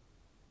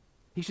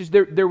 He says,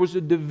 there was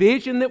a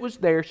division that was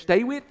there.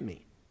 Stay with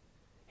me.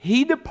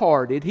 He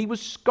departed. He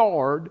was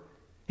scarred.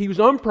 He was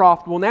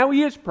unprofitable. Now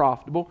he is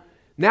profitable.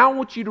 Now I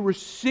want you to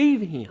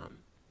receive him.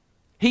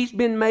 He's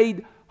been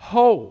made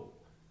whole.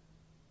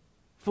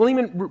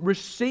 Philemon,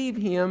 receive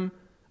him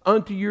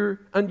unto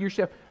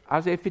yourself.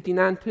 Isaiah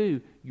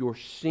 59:2. Your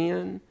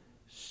sin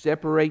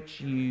separates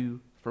you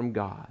from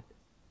God.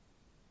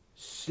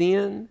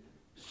 Sin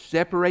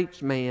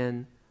separates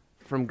man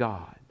from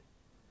God.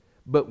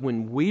 But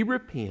when we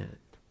repent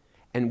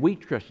and we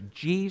trust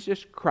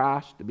Jesus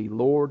Christ to be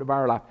Lord of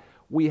our life,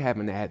 we have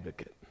an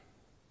advocate.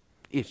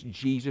 It's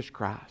Jesus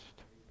Christ.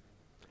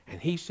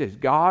 And he says,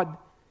 God,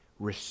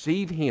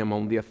 receive him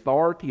on the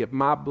authority of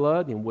my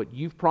blood and what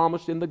you've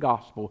promised in the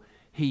gospel.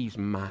 He's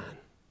mine.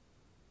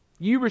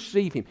 You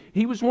receive him.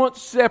 He was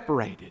once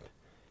separated.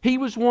 He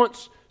was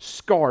once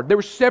scarred. There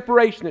was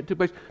separation that took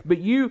place. But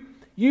you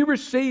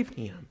receive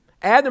him.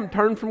 Adam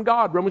turned from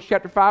God. Romans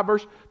chapter 5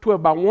 verse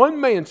 12. By one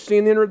man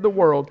sin entered the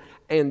world,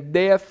 and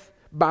death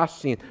by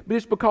sin. But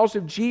it's because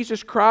of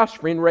Jesus Christ,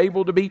 friend, we're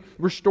able to be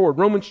restored.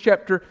 Romans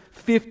chapter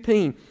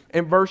 15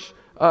 and verse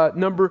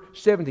number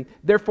 17.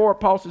 Therefore,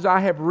 Paul says, I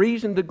have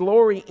reason to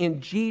glory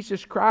in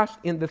Jesus Christ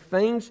in the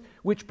things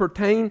which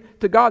pertain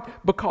to God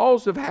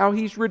because of how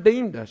he's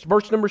redeemed us.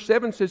 Verse number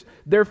 7 says,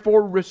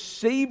 therefore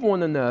receive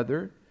one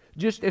another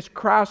just as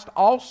Christ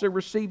also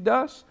received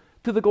us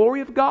to the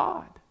glory of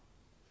God.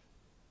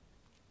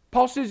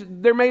 Paul says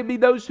there may be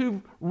those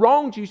who've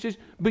wronged you, he says,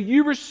 but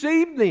you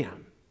receive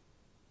them.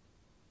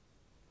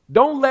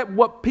 Don't let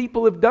what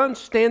people have done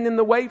stand in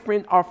the way,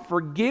 friend, of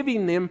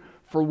forgiving them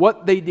for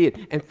what they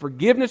did. And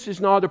forgiveness is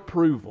not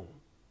approval.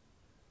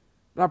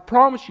 But I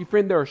promise you,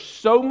 friend, there are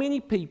so many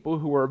people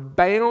who are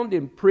bound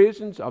in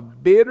prisons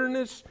of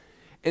bitterness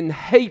and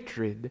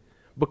hatred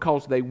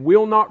because they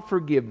will not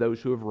forgive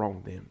those who have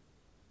wronged them.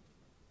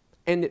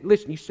 And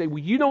listen, you say, well,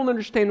 you don't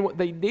understand what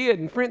they did.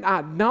 And friend,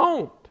 I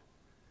don't.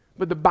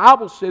 But the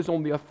Bible says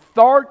on the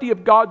authority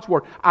of God's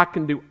Word, I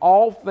can do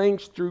all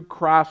things through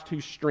Christ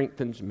who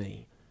strengthens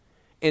me.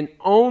 And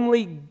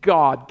only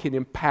God can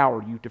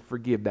empower you to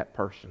forgive that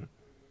person.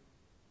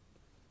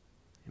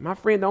 My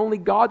friend, only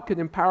God could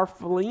empower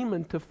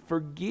Philemon to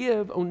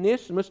forgive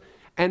Onesimus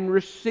and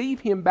receive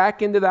him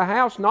back into the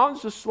house, not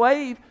as a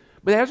slave,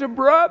 but as a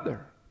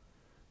brother.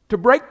 To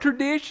break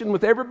tradition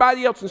with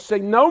everybody else and say,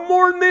 no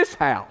more in this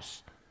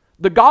house.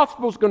 The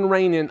gospel's going to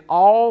reign in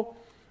all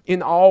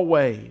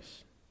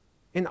ways.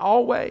 In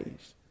all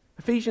ways.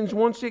 Ephesians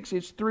 1:6,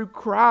 it's through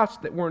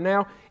Christ that we're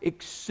now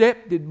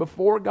accepted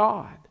before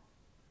God.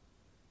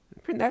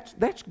 Friend,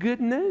 that's good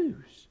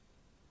news.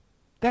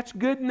 That's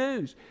good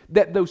news.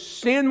 That though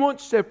sin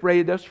once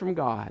separated us from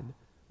God,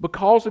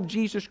 because of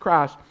Jesus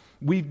Christ,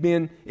 we've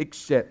been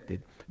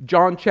accepted.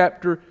 John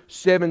chapter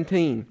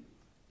 17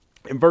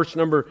 and verse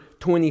number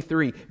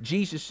 23.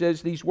 Jesus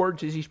says these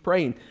words as He's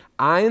praying,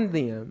 I and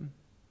them,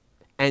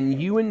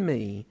 and you and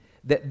me,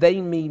 that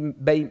they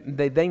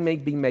may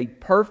be made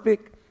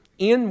perfect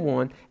in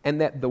one, and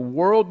that the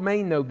world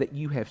may know that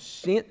you have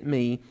sent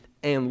me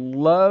and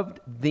loved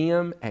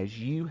them as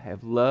you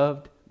have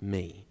loved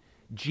me.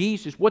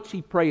 Jesus, what's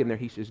He praying there?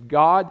 He says,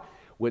 God,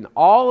 when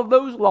all of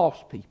those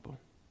lost people,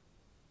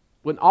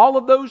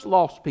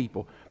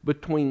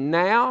 between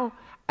now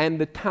and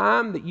the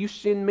time that you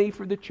send me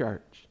for the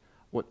church,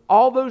 when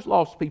all those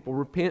lost people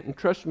repent and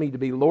trust me to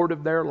be Lord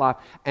of their life,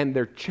 and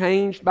they're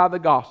changed by the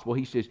gospel,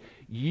 He says,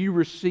 you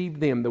receive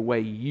them the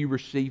way you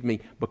receive me,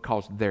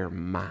 because they're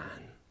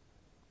mine.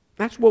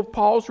 That's what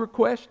Paul's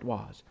request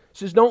was. He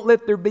says, don't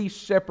let there be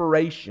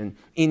separation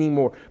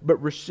anymore, but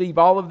receive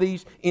all of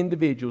these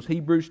individuals.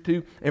 Hebrews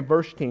 2 and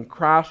verse 10,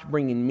 Christ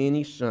bringing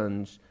many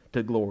sons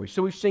to glory.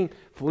 So we've seen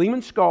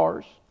Philemon's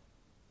scars.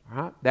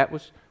 Right?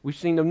 We've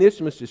seen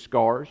Onesimus'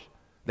 scars.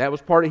 That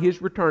was part of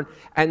his return.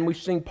 And we've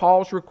seen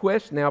Paul's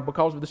request now,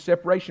 because of the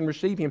separation,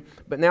 receive him.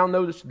 But now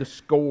notice the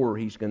score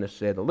he's going to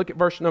settle. Look at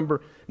verse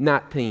number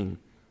 19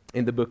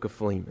 in the book of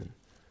Philemon.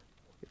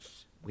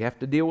 We have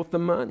to deal with the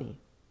money.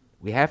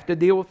 We have to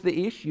deal with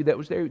the issue that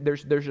was there.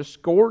 There's a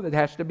score that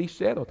has to be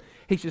settled.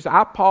 He says,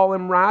 I, Paul,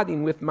 am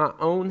writing with my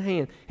own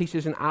hand. He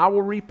says, and I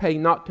will repay,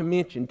 not to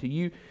mention to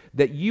you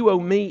that you owe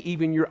me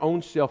even your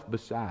own self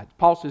besides.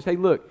 Paul says, hey,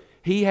 look,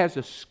 he has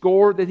a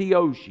score that he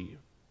owes you.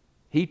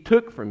 He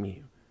took from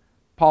you.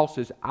 Paul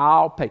says,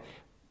 I'll pay.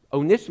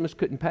 Onesimus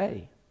couldn't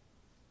pay.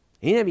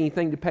 He didn't have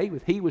anything to pay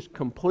with. He was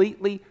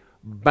completely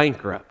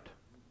bankrupt.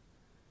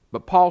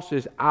 But Paul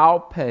says, I'll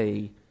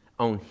pay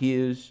on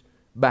his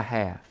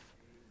behalf.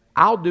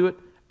 I'll do it.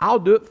 I'll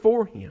do it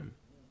for him.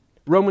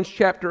 Romans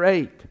chapter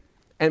 8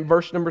 and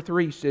verse number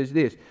 3 says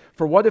this,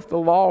 for what if the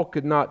law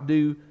could not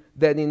do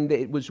that in that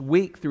it was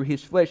weak through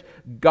his flesh?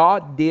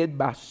 God did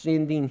by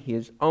sending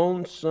his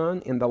own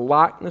Son in the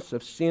likeness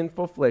of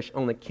sinful flesh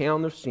on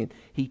account of sin.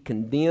 He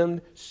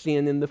condemned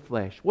sin in the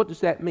flesh. What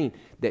does that mean?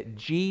 That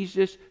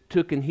Jesus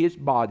took in his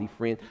body,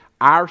 friend,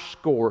 our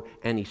score,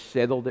 and he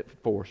settled it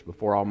for us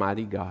before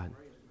Almighty God.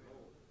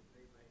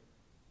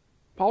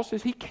 Paul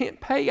says he can't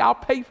pay. I'll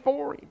pay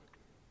for him.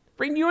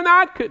 Friend, you and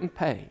I couldn't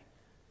pay.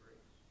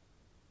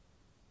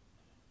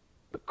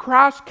 But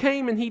Christ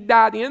came and he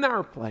died in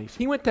our place.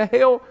 He went to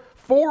hell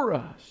for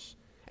us.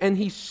 And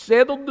he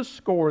settled the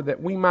score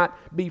that we might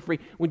be free.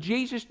 When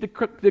Jesus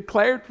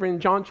declared,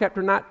 friend, John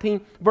chapter 19,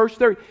 verse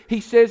 30,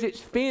 he says it's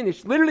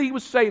finished. Literally, he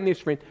was saying this,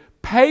 friend,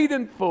 paid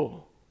in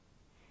full.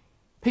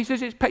 He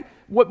says it's paid.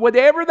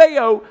 Whatever they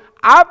owe,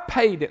 I've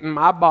paid it in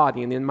my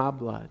body and in my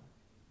blood.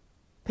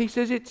 He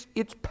says it's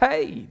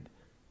paid.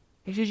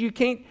 He says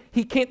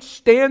he can't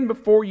stand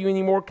before you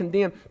anymore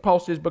condemned. Paul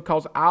says,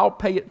 because I'll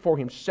pay it for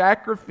him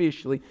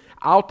sacrificially.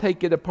 I'll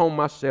take it upon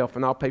myself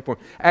and I'll pay for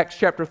him. Acts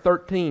chapter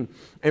 13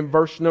 and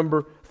verse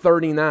number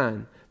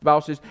 39. The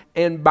Bible says,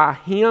 and by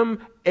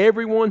him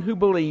everyone who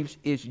believes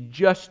is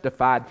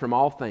justified from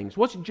all things.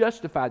 What's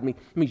justified mean?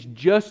 It means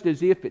just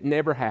as if it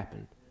never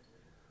happened.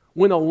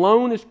 When a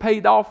loan is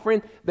paid off,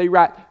 friend, they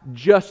write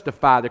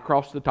justified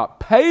across the top.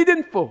 Paid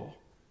in full.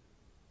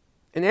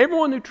 And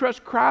everyone who trusts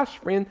Christ,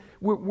 friend,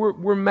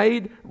 we're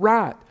made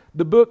right.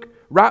 The book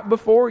right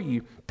before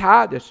you,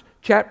 Titus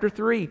chapter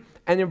 3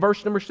 and in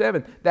verse number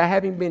 7, that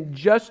having been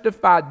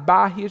justified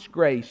by his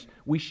grace,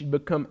 we should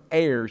become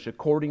heirs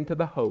according to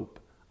the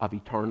hope of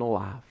eternal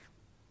life.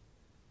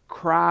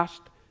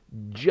 Christ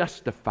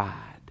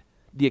justified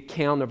the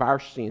account of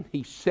our sin.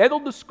 He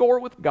settled the score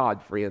with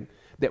God, friend,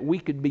 that we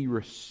could be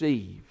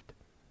received,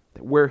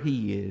 that where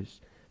he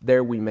is,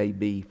 there we may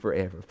be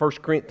forever. 1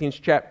 Corinthians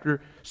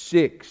chapter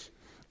 6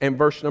 and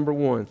verse number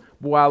 1.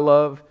 Boy, I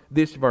love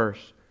this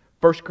verse.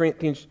 1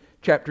 Corinthians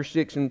chapter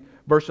 6 and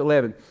verse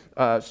 11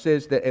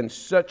 says that, and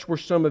such were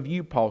some of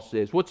you, Paul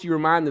says. What's he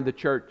reminding the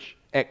church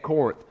at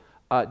Corinth?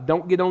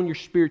 Don't get on your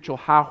spiritual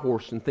high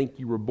horse and think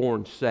you were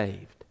born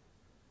saved.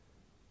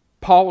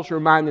 Paul's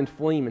reminding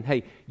Philemon,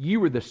 hey, you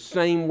were the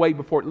same way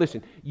before.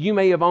 Listen, you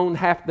may have owned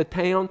half the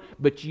town,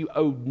 but you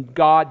owed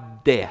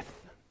God death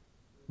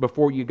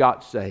before you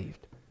got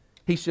saved.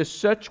 He says,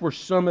 such were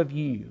some of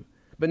you.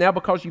 But now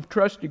because you've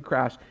trusted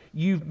Christ,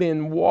 you've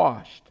been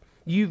washed.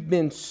 You've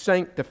been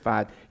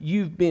sanctified.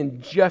 You've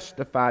been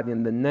justified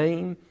in the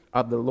name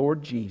of the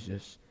Lord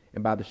Jesus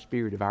and by the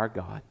Spirit of our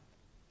God.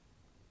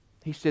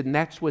 He said, and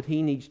that's what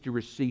he needs to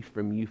receive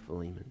from you,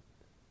 Philemon.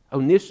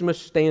 Onesimus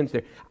stands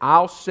there.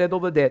 I'll settle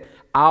the debt.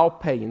 I'll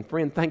pay. And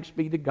friend, thanks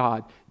be to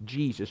God,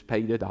 Jesus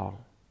paid it all.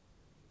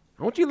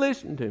 I want you to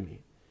listen to me.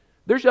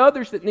 There's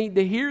others that need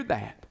to hear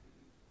that.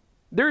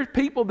 There's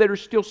people that are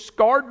still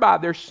scarred by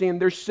their sin.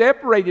 They're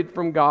separated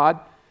from God.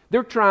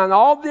 They're trying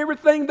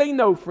everything they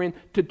know, friend,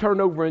 to turn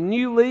over a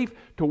new leaf,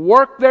 to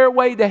work their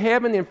way to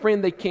heaven. And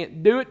friend, they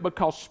can't do it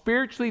because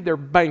spiritually they're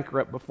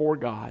bankrupt before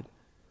God.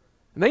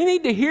 And they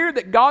need to hear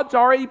that God's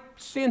already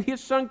sent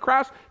his Son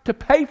Christ to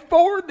pay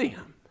for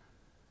them.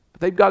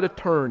 But they've got to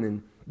turn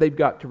and they've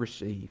got to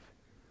receive.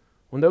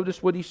 Well,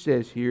 notice what he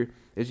says here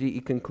as he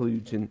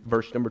concludes in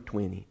verse number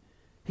 20.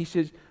 He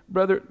says,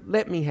 brother,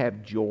 let me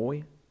have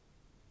joy.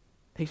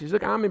 He says,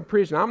 look, I'm in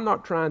prison. I'm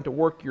not trying to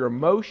work your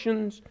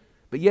emotions.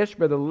 But yes,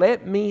 brother,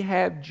 let me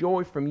have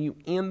joy from you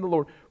in the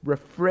Lord.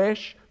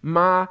 Refresh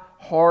my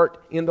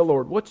heart in the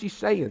Lord. What's he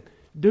saying?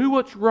 Do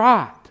what's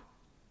right.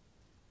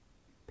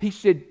 He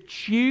said,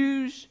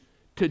 choose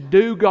to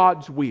do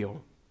God's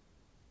will.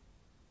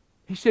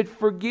 He said,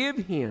 forgive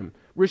him,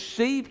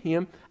 receive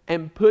him,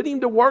 and put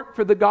him to work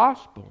for the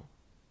gospel.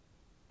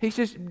 He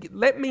says,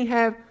 let me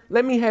have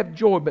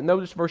joy. But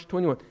notice verse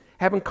 21.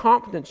 Having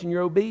confidence in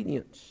your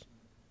obedience.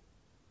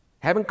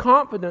 Having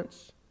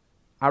confidence,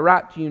 I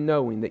write to you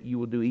knowing that you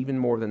will do even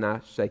more than I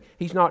say.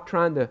 He's not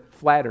trying to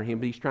flatter him,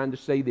 but he's trying to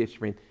say this,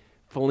 friend.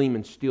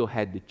 Philemon still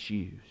had to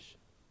choose.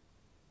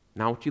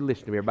 Now I want you to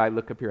listen to me. Everybody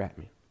look up here at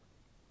me.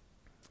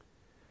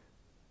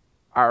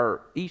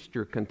 Our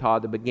Easter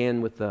cantata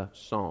began with a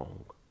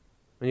song.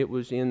 And it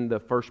was in the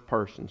first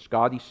person.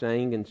 Scotty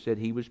sang and said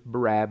he was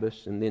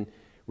Barabbas. And then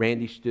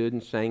Randy stood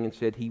and sang and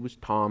said he was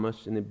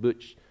Thomas. And then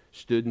Butch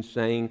stood and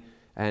sang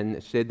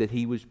and said that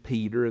he was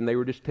Peter. And they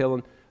were just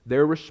telling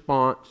their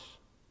response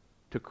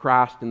to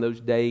Christ in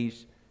those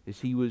days as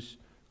he was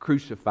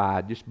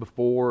crucified, just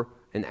before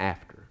and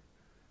after.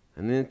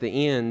 And then at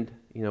the end,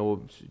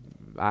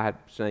 I had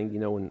sang,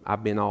 and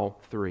I've been all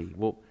three.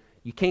 Well,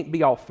 you can't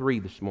be all three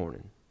this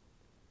morning.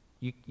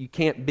 You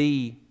can't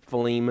be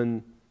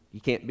Philemon, you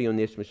can't be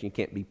Onesimus, and you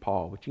can't be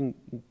Paul. But you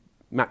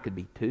might could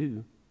be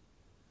two.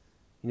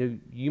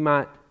 You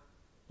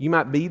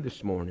might be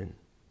this morning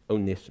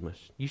Onesimus.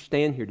 You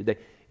stand here today,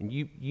 and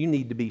you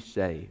need to be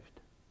saved.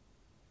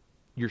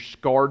 You're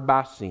scarred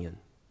by sin.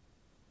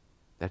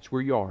 That's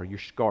where you are. You're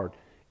scarred.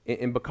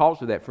 And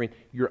because of that, friend,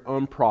 you're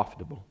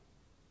unprofitable.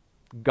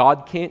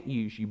 God can't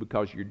use you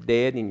because you're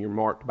dead and you're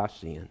marked by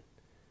sin.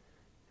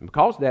 And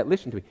because of that,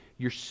 listen to me,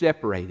 you're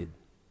separated.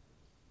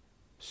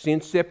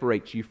 Sin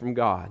separates you from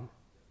God.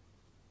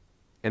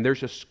 And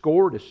there's a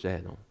score to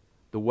settle.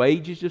 The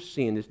wages of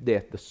sin is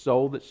death. The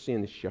soul that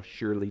sinneth shall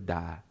surely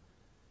die.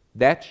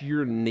 That's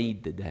your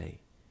need today.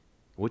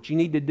 What you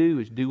need to do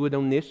is do what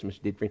Onesimus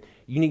did, friend.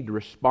 You need to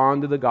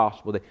respond to the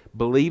gospel.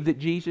 Believe that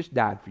Jesus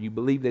died for you.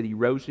 Believe that he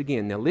rose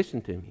again. Now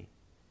listen to me.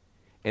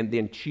 And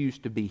then choose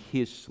to be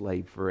his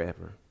slave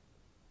forever.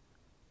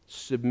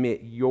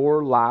 Submit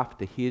your life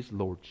to his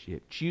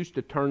lordship. Choose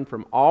to turn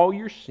from all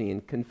your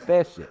sin.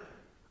 Confess it.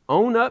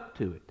 Own up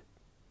to it.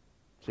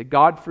 Say,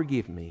 God,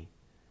 forgive me.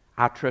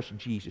 I trust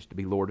Jesus to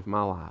be Lord of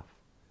my life.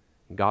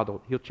 And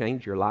he'll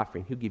change your life,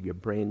 and he'll give you a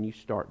brand new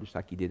start, just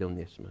like he did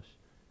Onesimus.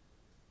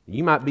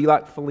 You might be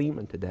like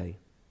Philemon today.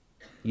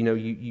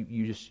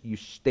 You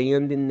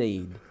stand in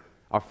need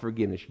of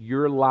forgiveness.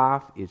 Your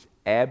life is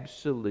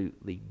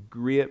absolutely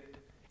gripped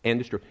and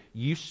destroyed.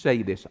 You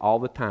say this all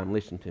the time.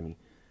 Listen to me.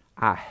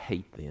 I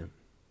hate them.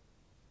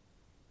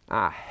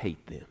 I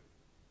hate them.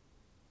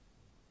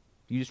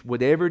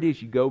 Whatever it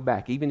is, you go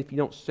back. Even if you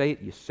don't say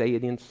it, you say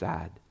it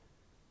inside.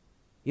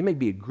 It may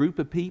be a group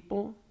of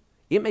people.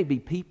 It may be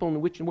people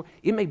in which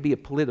it may be a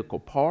political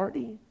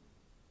party.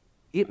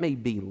 It may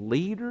be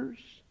leaders.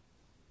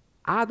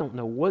 I don't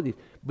know what it is,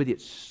 but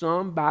it's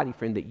somebody,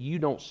 friend, that you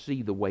don't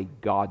see the way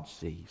God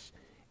sees.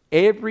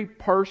 Every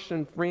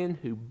person, friend,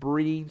 who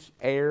breathes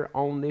air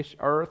on this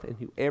earth and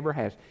whoever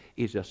has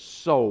is a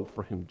soul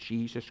for whom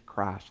Jesus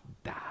Christ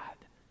died.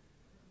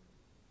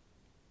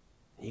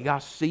 You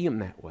got to see them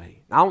that way.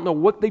 I don't know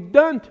what they've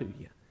done to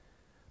you,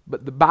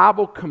 but the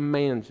Bible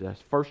commands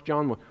us, 1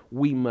 John 1,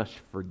 we must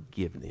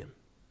forgive them.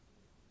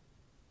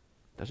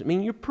 Doesn't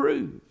mean you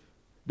approve.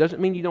 Doesn't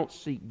mean you don't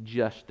seek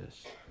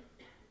justice.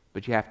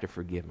 But you have to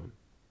forgive them.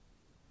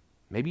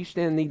 Maybe you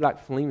stand in need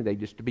like Philemon today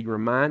just to be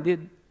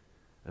reminded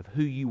of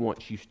who you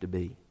once used to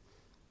be.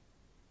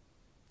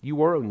 You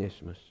were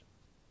Onesimus.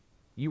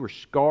 You were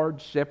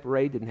scarred,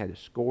 separated, and had a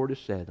score to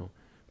settle.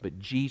 But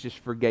Jesus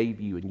forgave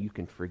you, and you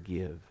can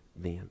forgive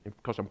them. And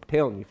because I'm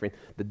telling you, friend,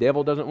 the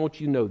devil doesn't want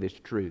you to know this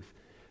truth.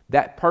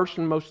 That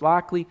person, most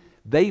likely,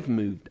 they've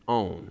moved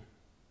on.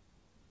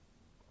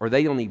 Or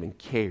they don't even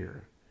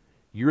care.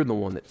 You're the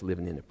one that's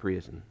living in a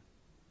prison.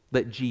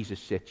 Let Jesus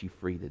set you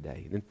free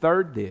today. Then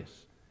third, this.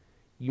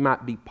 You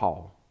might be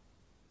Paul.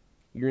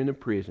 You're in a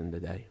prison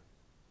today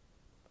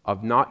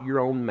of not your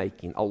own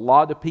making. A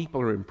lot of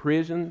people are in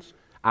prisons.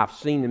 I've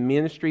seen the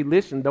ministry.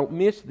 Listen, don't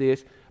miss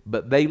this,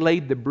 but they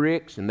laid the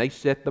bricks and they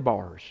set the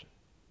bars.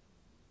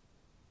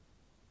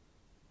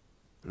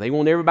 They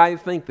want everybody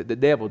to think that the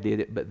devil did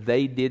it, but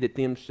they did it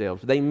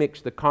themselves. They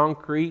mixed the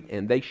concrete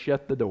and they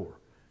shut the door.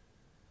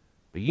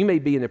 But you may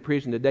be in a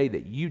prison today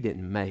that you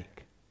didn't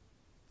make.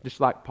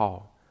 Just like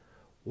Paul.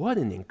 What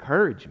an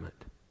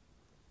encouragement.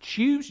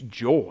 Choose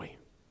joy.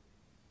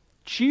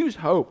 Choose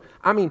hope.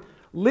 I mean,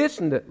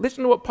 listen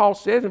to what Paul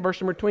says in verse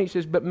number 20. He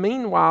says, but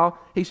meanwhile,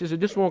 he says, I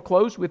just want to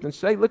close with and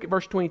say, look at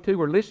verse 22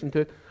 or listen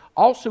to it.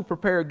 Also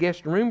prepare a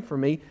guest room for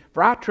me,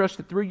 for I trust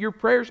that through your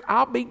prayers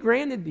I'll be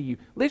granted to you.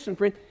 Listen,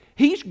 friend,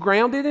 he's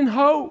grounded in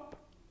hope.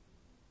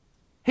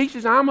 He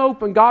says, I'm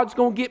hoping God's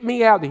going to get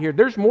me out of here.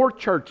 There's more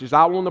churches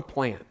I want to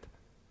plant.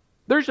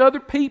 There's other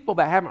people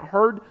that haven't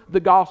heard the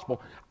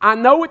gospel. I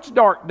know it's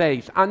dark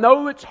days. I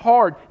know it's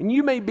hard. And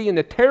you may be in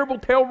a terrible,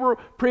 terrible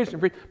prison.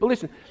 But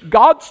listen,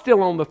 God's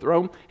still on the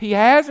throne. He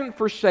hasn't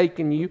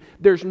forsaken you.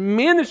 There's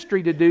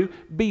ministry to do.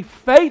 Be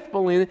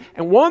faithful in it.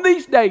 And one of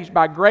these days,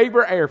 by grave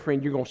or air,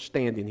 friend, you're going to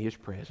stand in His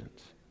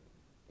presence.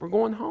 We're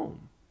going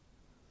home.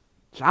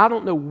 So I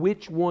don't know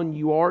which one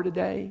you are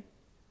today,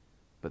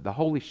 but the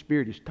Holy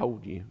Spirit has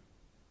told you.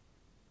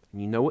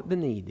 And you know what the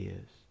need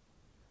is.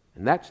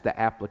 And that's the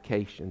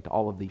application to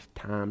all of these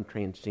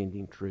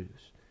time-transcending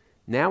truths.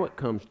 Now it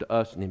comes to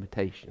us an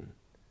invitation.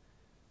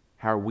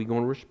 How are we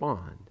going to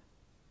respond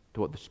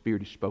to what the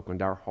Spirit has spoken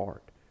to our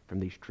heart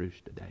from these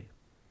truths today?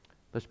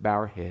 Let's bow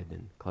our head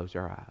and close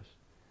our eyes.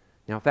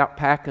 Now, without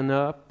packing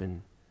up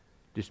and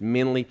just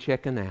mentally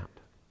checking out,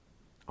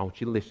 I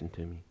want you to listen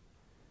to me.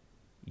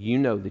 You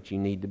know that you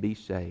need to be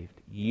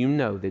saved. You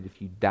know that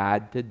if you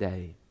died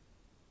today,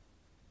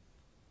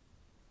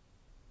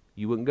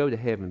 you wouldn't go to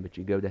heaven, but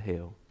you go to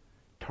hell.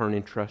 Turn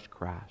and trust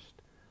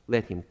Christ.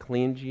 Let Him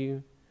cleanse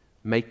you,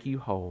 make you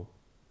whole.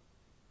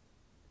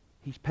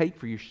 He's paid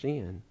for your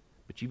sin,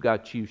 but you've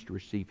got to choose to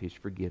receive His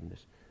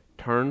forgiveness.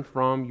 Turn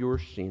from your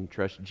sin.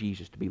 Trust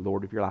Jesus to be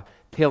Lord of your life.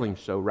 Tell Him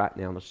so right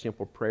now in a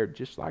simple prayer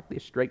just like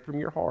this, straight from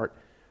your heart.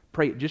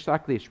 Pray it just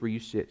like this where you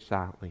sit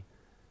silently.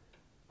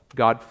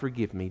 God,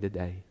 forgive me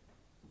today.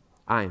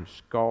 I am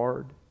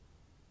scarred.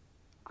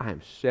 I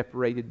am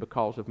separated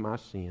because of my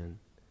sin.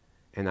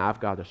 And I've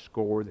got a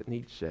score that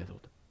needs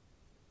settled.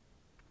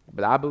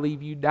 But I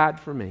believe You died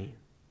for me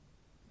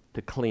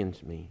to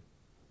cleanse me,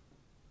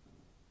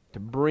 to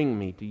bring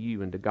me to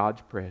You into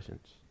God's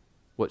presence.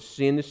 What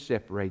sin is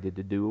separated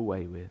to do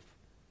away with.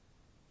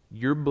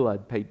 Your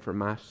blood paid for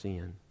my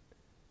sin.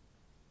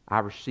 I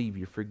receive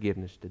Your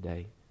forgiveness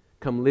today.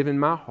 Come live in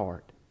my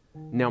heart.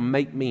 Now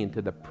make me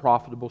into the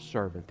profitable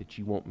servant that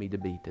You want me to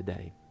be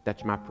today.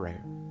 That's my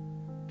prayer.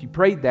 If you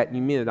prayed that and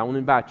you meant it, I want to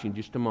invite you in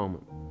just a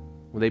moment,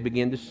 when they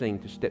begin to sing,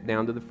 to step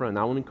down to the front.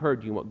 I want to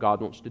encourage you in what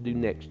God wants to do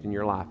next in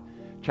your life.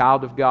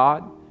 Child of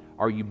God,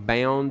 are you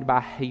bound by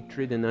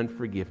hatred and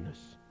unforgiveness?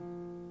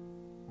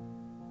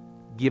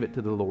 Give it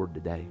to the Lord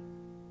today.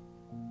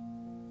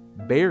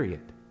 Bury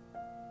it.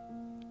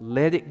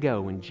 Let it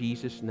go in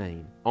Jesus'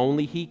 name.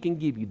 Only He can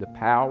give you the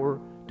power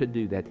to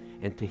do that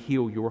and to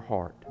heal your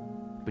heart.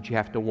 But you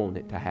have to want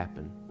it to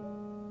happen.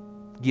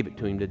 Give it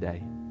to Him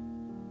today.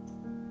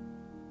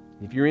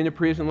 If you're in a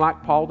prison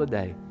like Paul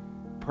today,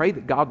 pray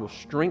that God will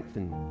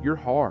strengthen your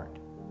heart,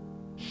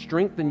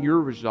 strengthen your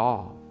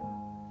resolve.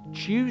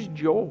 Choose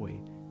joy,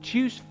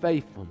 choose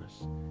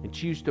faithfulness, and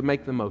choose to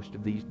make the most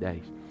of these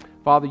days.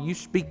 Father, You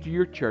speak to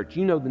Your church.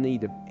 You know the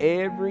need of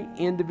every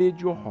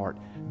individual heart,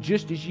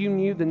 just as You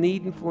knew the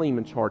need in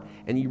Philemon's heart,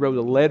 and You wrote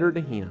a letter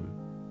to him.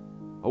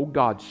 Oh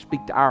God,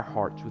 speak to our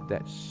hearts with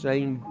that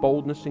same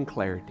boldness and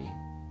clarity.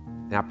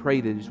 And I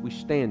pray that as we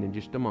stand in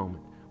just a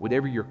moment,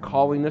 whatever You're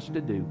calling us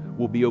to do,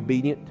 we'll be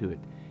obedient to it.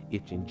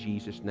 It's in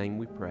Jesus' name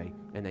we pray,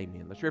 and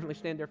amen. Let's reverently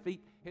stand to our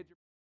feet.